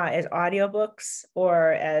as audiobooks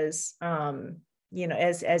or as, you know,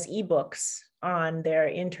 as ebooks on their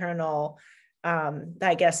internal,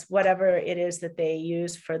 I guess, whatever it is that they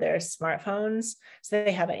use for their smartphones. So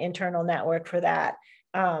they have an internal network for that.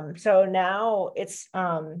 So now it's,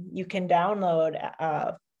 you can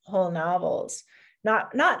download whole novels,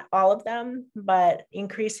 not all of them, but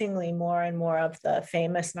increasingly more and more of the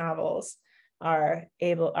famous novels are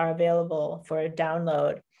available for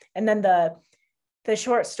download. And then the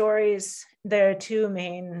short stories, there are two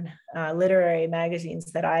main literary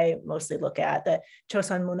magazines that I mostly look at, the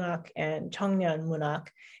Chosun Munak and Cheongmyeon Munak.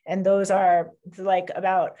 And those are like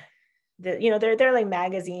about, they're like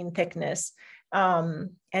magazine thickness.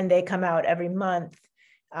 And they come out every month.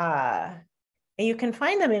 And you can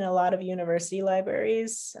find them in a lot of university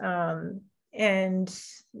libraries. And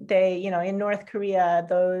they, in North Korea,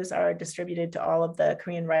 those are distributed to all of the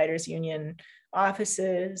Korean Writers Union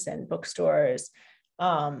offices and bookstores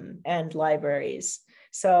and libraries.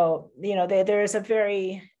 So, there is a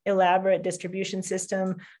very elaborate distribution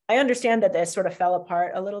system. I understand that this sort of fell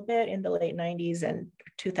apart a little bit in the late 90s and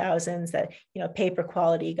 2000s, that, paper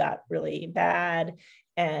quality got really bad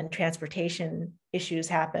and transportation issues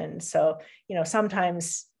happened. So,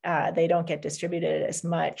 sometimes they don't get distributed as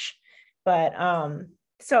much. But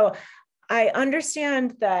so I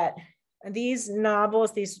understand that these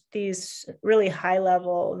novels, these really high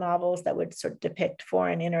level novels that would sort of depict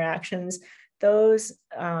foreign interactions, those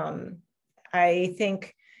I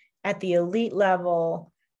think at the elite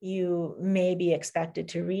level, you may be expected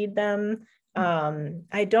to read them.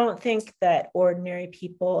 I don't think that ordinary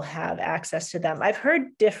people have access to them. I've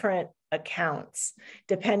heard different accounts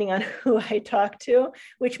depending on who I talk to,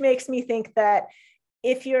 which makes me think that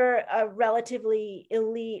if you're a relatively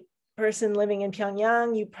elite person living in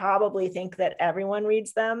Pyongyang, you probably think that everyone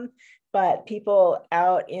reads them. But people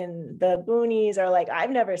out in the boonies are like, I've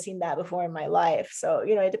never seen that before in my life. So,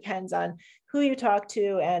 it depends on who you talk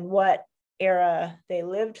to and what era they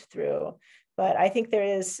lived through. But I think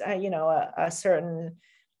there is, a certain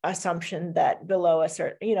assumption that below a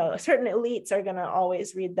certain elites are going to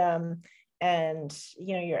always read them. And,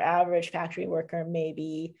 your average factory worker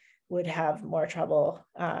maybe would have more trouble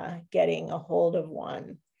getting a hold of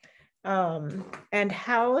one. And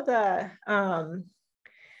how the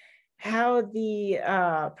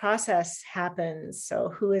process happens, so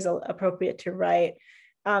who is appropriate to write.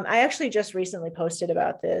 I actually just recently posted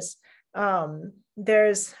about this. So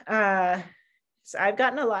I've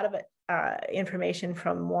gotten a lot of information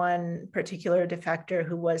from one particular defector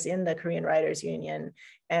who was in the Korean Writers Union,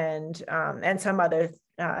 and some other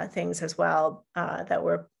things as well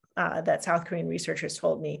that South Korean researchers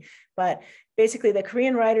told me. But basically, the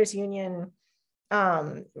Korean Writers Union,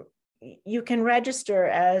 you can register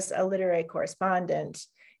as a literary correspondent,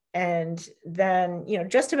 and then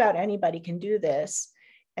just about anybody can do this.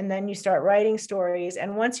 And then you start writing stories,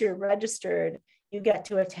 and once you're registered, you get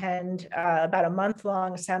to attend about a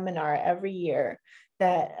month-long seminar every year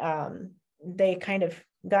that they kind of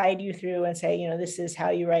guide you through and say, this is how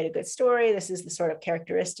you write a good story. This is the sort of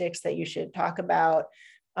characteristics that you should talk about.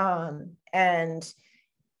 And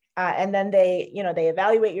then they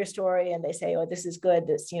evaluate your story and they say, oh, this is good.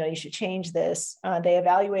 This, you should change this. They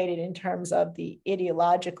evaluate it in terms of the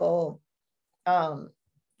ideological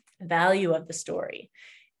value of the story.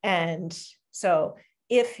 And so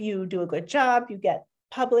if you do a good job, you get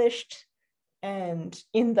published and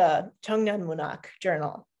in the Cheongmyeon Munak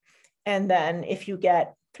journal. And then if you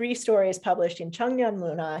get 3 stories published in Cheongmyeon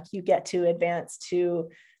Munak, you get to advance to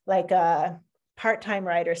like a part-time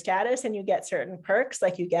writer status, and you get certain perks,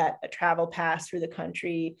 like you get a travel pass through the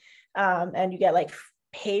country, and you get like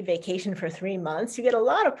paid vacation for 3 months. You get a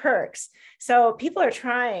lot of perks. So people are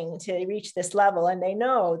trying to reach this level, and they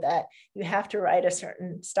know that you have to write a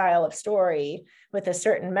certain style of story with a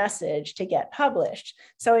certain message to get published.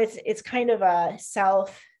 So it's kind of a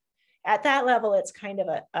at that level, it's kind of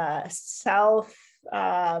a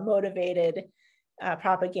self-motivated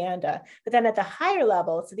propaganda. But then at the higher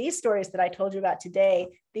level, so these stories that I told you about today,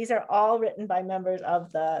 these are all written by members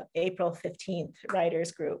of the April 15th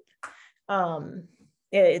writers group. The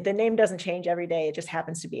name doesn't change every day. It just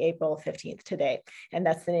happens to be April 15th today. And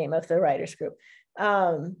that's the name of the writers group.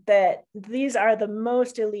 That these are the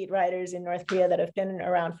most elite writers in North Korea that have been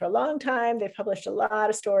around for a long time. They've published a lot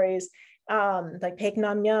of stories. Like Baek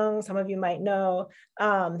Nam-young, some of you might know.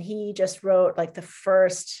 He just wrote like the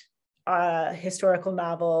first historical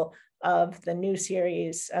novel of the new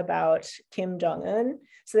series about Kim Jong-un.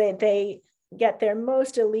 So they get their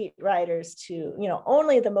most elite writers to,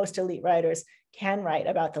 only the most elite writers can write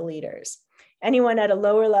about the leaders. Anyone at a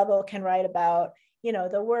lower level can write about,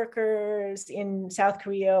 the workers in South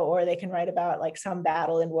Korea, or they can write about like some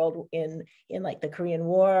battle in like the Korean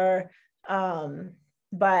War.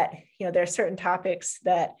 But, there are certain topics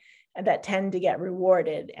that tend to get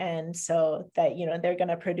rewarded. And so that, they're going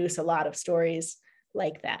to produce a lot of stories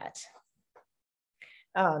like that.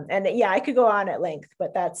 And yeah, I could go on at length,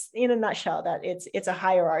 but that's in a nutshell that it's a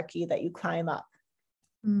hierarchy that you climb up.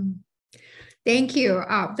 Thank you.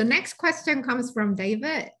 The next question comes from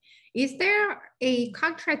David. Is there a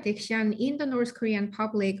contradiction in the North Korean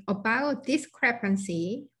public about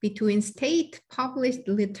discrepancy between state-published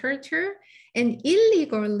literature and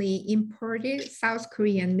illegally imported South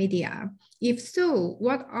Korean media? If so,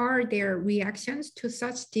 what are their reactions to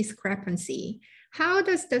such discrepancy? How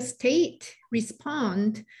does the state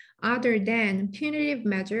respond other than punitive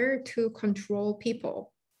measure to control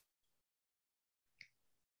people?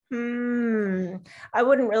 I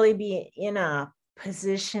wouldn't really be in a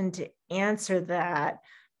position to answer that.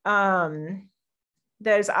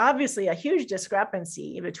 There's obviously a huge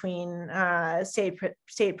discrepancy between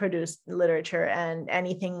state-produced literature and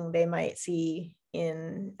anything they might see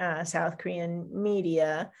in South Korean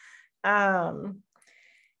media. So,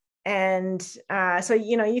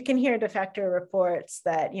 you can hear defector reports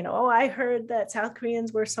that, oh, I heard that South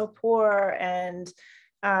Koreans were so poor, and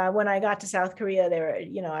when I got to South Korea, they were,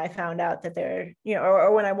 I found out that they're,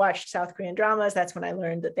 or when I watched South Korean dramas, that's when I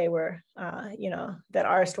learned that they were, that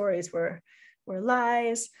our stories were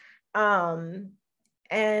lies.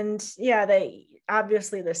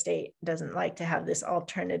 Obviously the state doesn't like to have this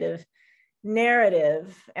alternative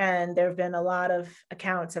narrative. And there have been a lot of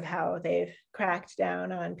accounts of how they've cracked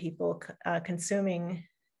down on people consuming,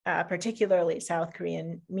 particularly South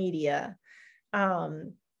Korean media.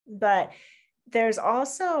 But there's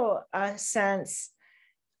also a sense,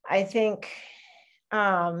 I think,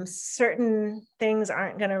 certain things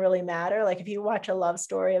aren't going to really matter. Like if you watch a love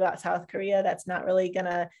story about South Korea, that's not really going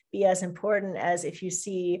to be as important as if you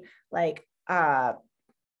see like South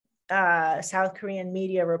Korean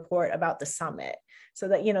media report about the summit. So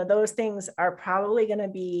that, those things are probably going to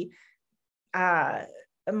be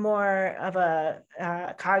more of a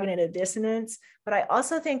cognitive dissonance. But I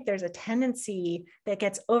also think there's a tendency that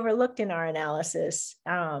gets overlooked in our analysis,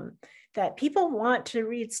 that people want to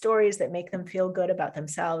read stories that make them feel good about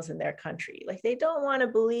themselves and their country. Like they don't want to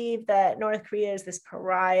believe that North Korea is this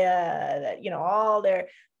pariah, that,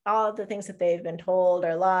 all of the things that they've been told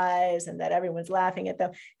are lies and that everyone's laughing at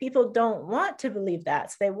them. People don't want to believe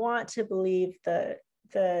that. So they want to believe the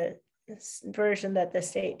version that the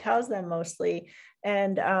state tells them mostly.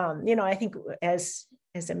 And, I think as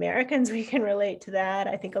Americans, we can relate to that.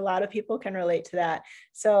 I think a lot of people can relate to that.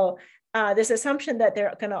 So this assumption that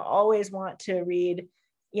they're going to always want to read,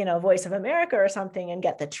 Voice of America or something and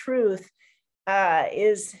get the truth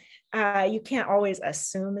is you can't always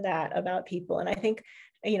assume that about people. And I think,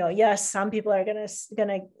 yes, some people are going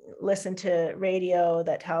to listen to radio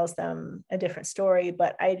that tells them a different story,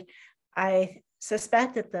 but I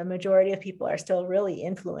suspect that the majority of people are still really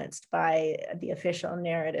influenced by the official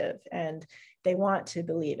narrative and they want to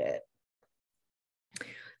believe it.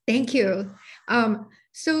 Thank you.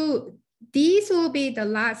 So these will be the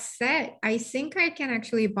last set. I think I can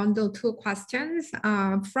actually bundle two questions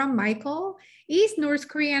from Michael. Is North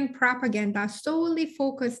Korean propaganda solely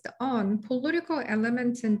focused on political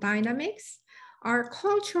elements and dynamics? Are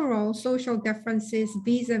cultural social differences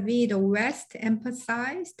vis-a-vis the West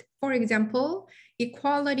emphasized? For example,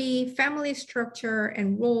 equality, family structure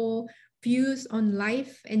and role, views on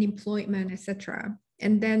life and employment, etc.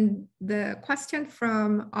 And then the question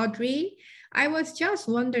from Audrey, I was just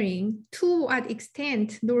wondering to what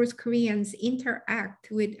extent North Koreans interact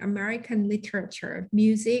with American literature,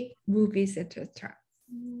 music, movies, etc.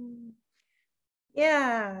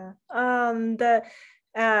 Yeah,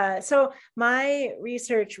 so my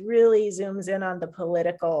research really zooms in on the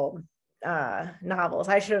political novels.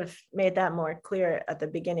 I should have made that more clear at the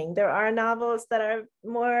beginning. There are novels that are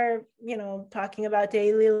more, talking about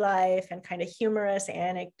daily life and kind of humorous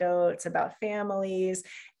anecdotes about families.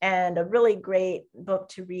 And a really great book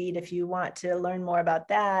to read if you want to learn more about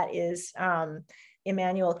that is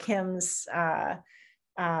Emmanuel Kim's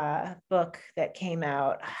book that came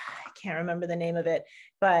out. I can't remember the name of it,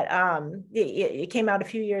 but it came out a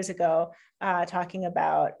few years ago talking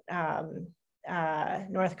about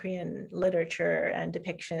North Korean literature and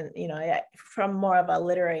depiction, from more of a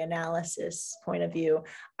literary analysis point of view.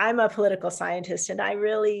 I'm a political scientist and I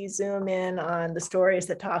really zoom in on the stories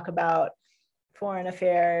that talk about foreign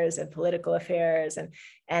affairs and political affairs.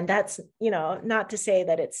 And that's, not to say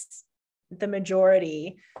that it's the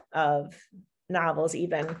majority of novels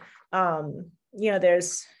even.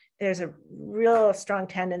 There's a real strong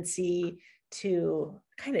tendency to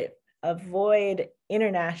kind of avoid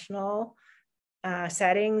international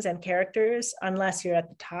settings and characters unless you're at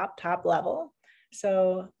the top level.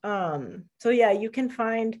 So yeah, you can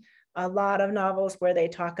find a lot of novels where they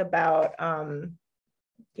talk about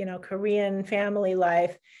Korean family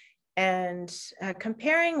life and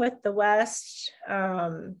comparing with the West.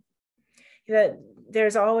 That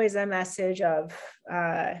there's always a message of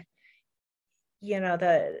you know,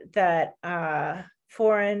 that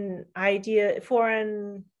foreign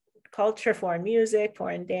culture, foreign music,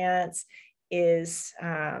 foreign dance is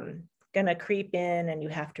going to creep in, and you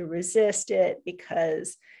have to resist it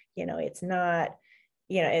because, you know, it's not,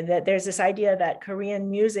 you know, that there's this idea that Korean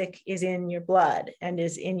music is in your blood and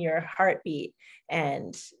is in your heartbeat,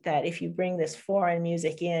 and that if you bring this foreign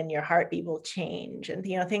music in, your heartbeat will change, and,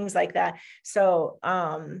 you know, things like that. So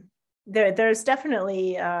there's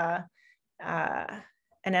definitely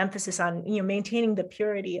an emphasis on, you know, maintaining the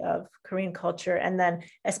purity of Korean culture, and then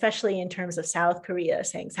especially in terms of South Korea,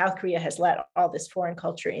 saying South Korea has let all this foreign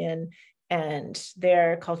culture in, and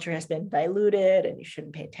their culture has been diluted, and you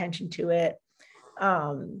shouldn't pay attention to it.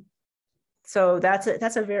 So that's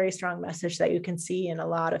a very strong message that you can see in a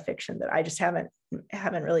lot of fiction that I just haven't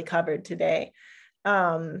really covered today.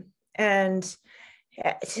 And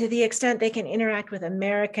to the extent they can interact with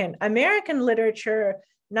American literature,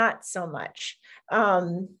 not so much,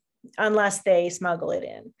 unless they smuggle it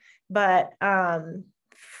in. But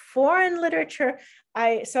foreign literature,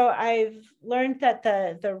 I've learned that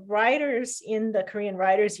the writers in the Korean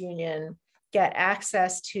Writers Union get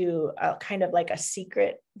access to a kind of like a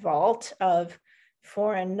secret vault of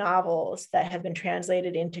foreign novels that have been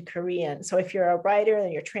translated into Korean. So if you're a writer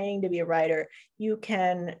and you're training to be a writer, you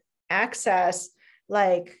can access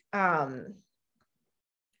like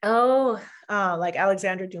like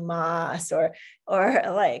Alexander Dumas or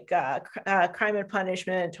like Crime and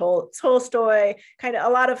Punishment, Tolstoy, kind of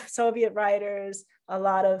a lot of Soviet writers, a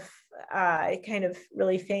lot of kind of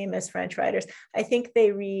really famous French writers. I think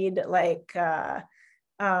they read like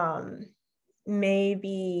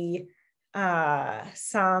maybe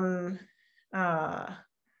some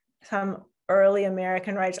early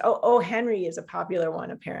American writers. Oh, Henry is a popular one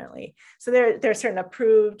apparently. So there are certain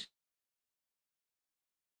approved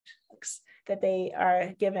that they are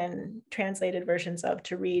given translated versions of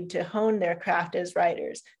to read to hone their craft as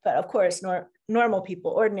writers. But of course, normal people,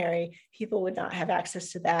 ordinary people would not have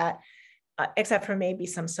access to that, except for maybe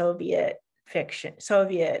some Soviet fiction,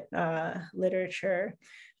 Soviet literature,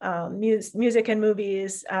 music and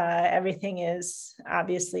movies. Everything is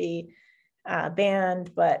obviously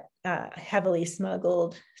banned, but heavily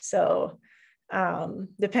smuggled. So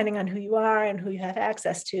depending on who you are and who you have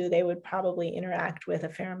access to, they would probably interact with a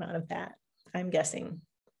fair amount of that, I'm guessing.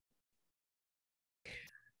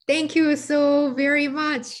 Thank you so very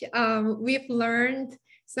much. We've learned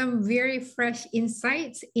some very fresh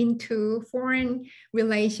insights into foreign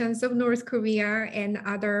relations of North Korea and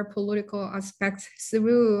other political aspects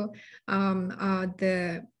through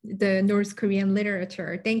the North Korean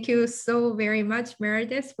literature. Thank you so very much,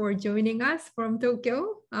 Meredith, for joining us from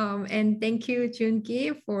Tokyo. And thank you,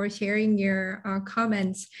 Junki, for sharing your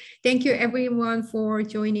comments. Thank you, everyone, for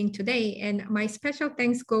joining today. And my special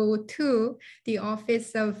thanks go to the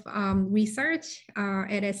Office of Research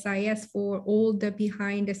at SIS for all the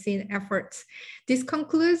behind-the-scene efforts. This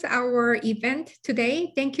concludes our event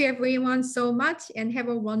today. Thank you, everyone, so much, and have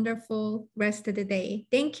a wonderful rest of the day.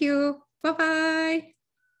 Thank you. Bye-bye.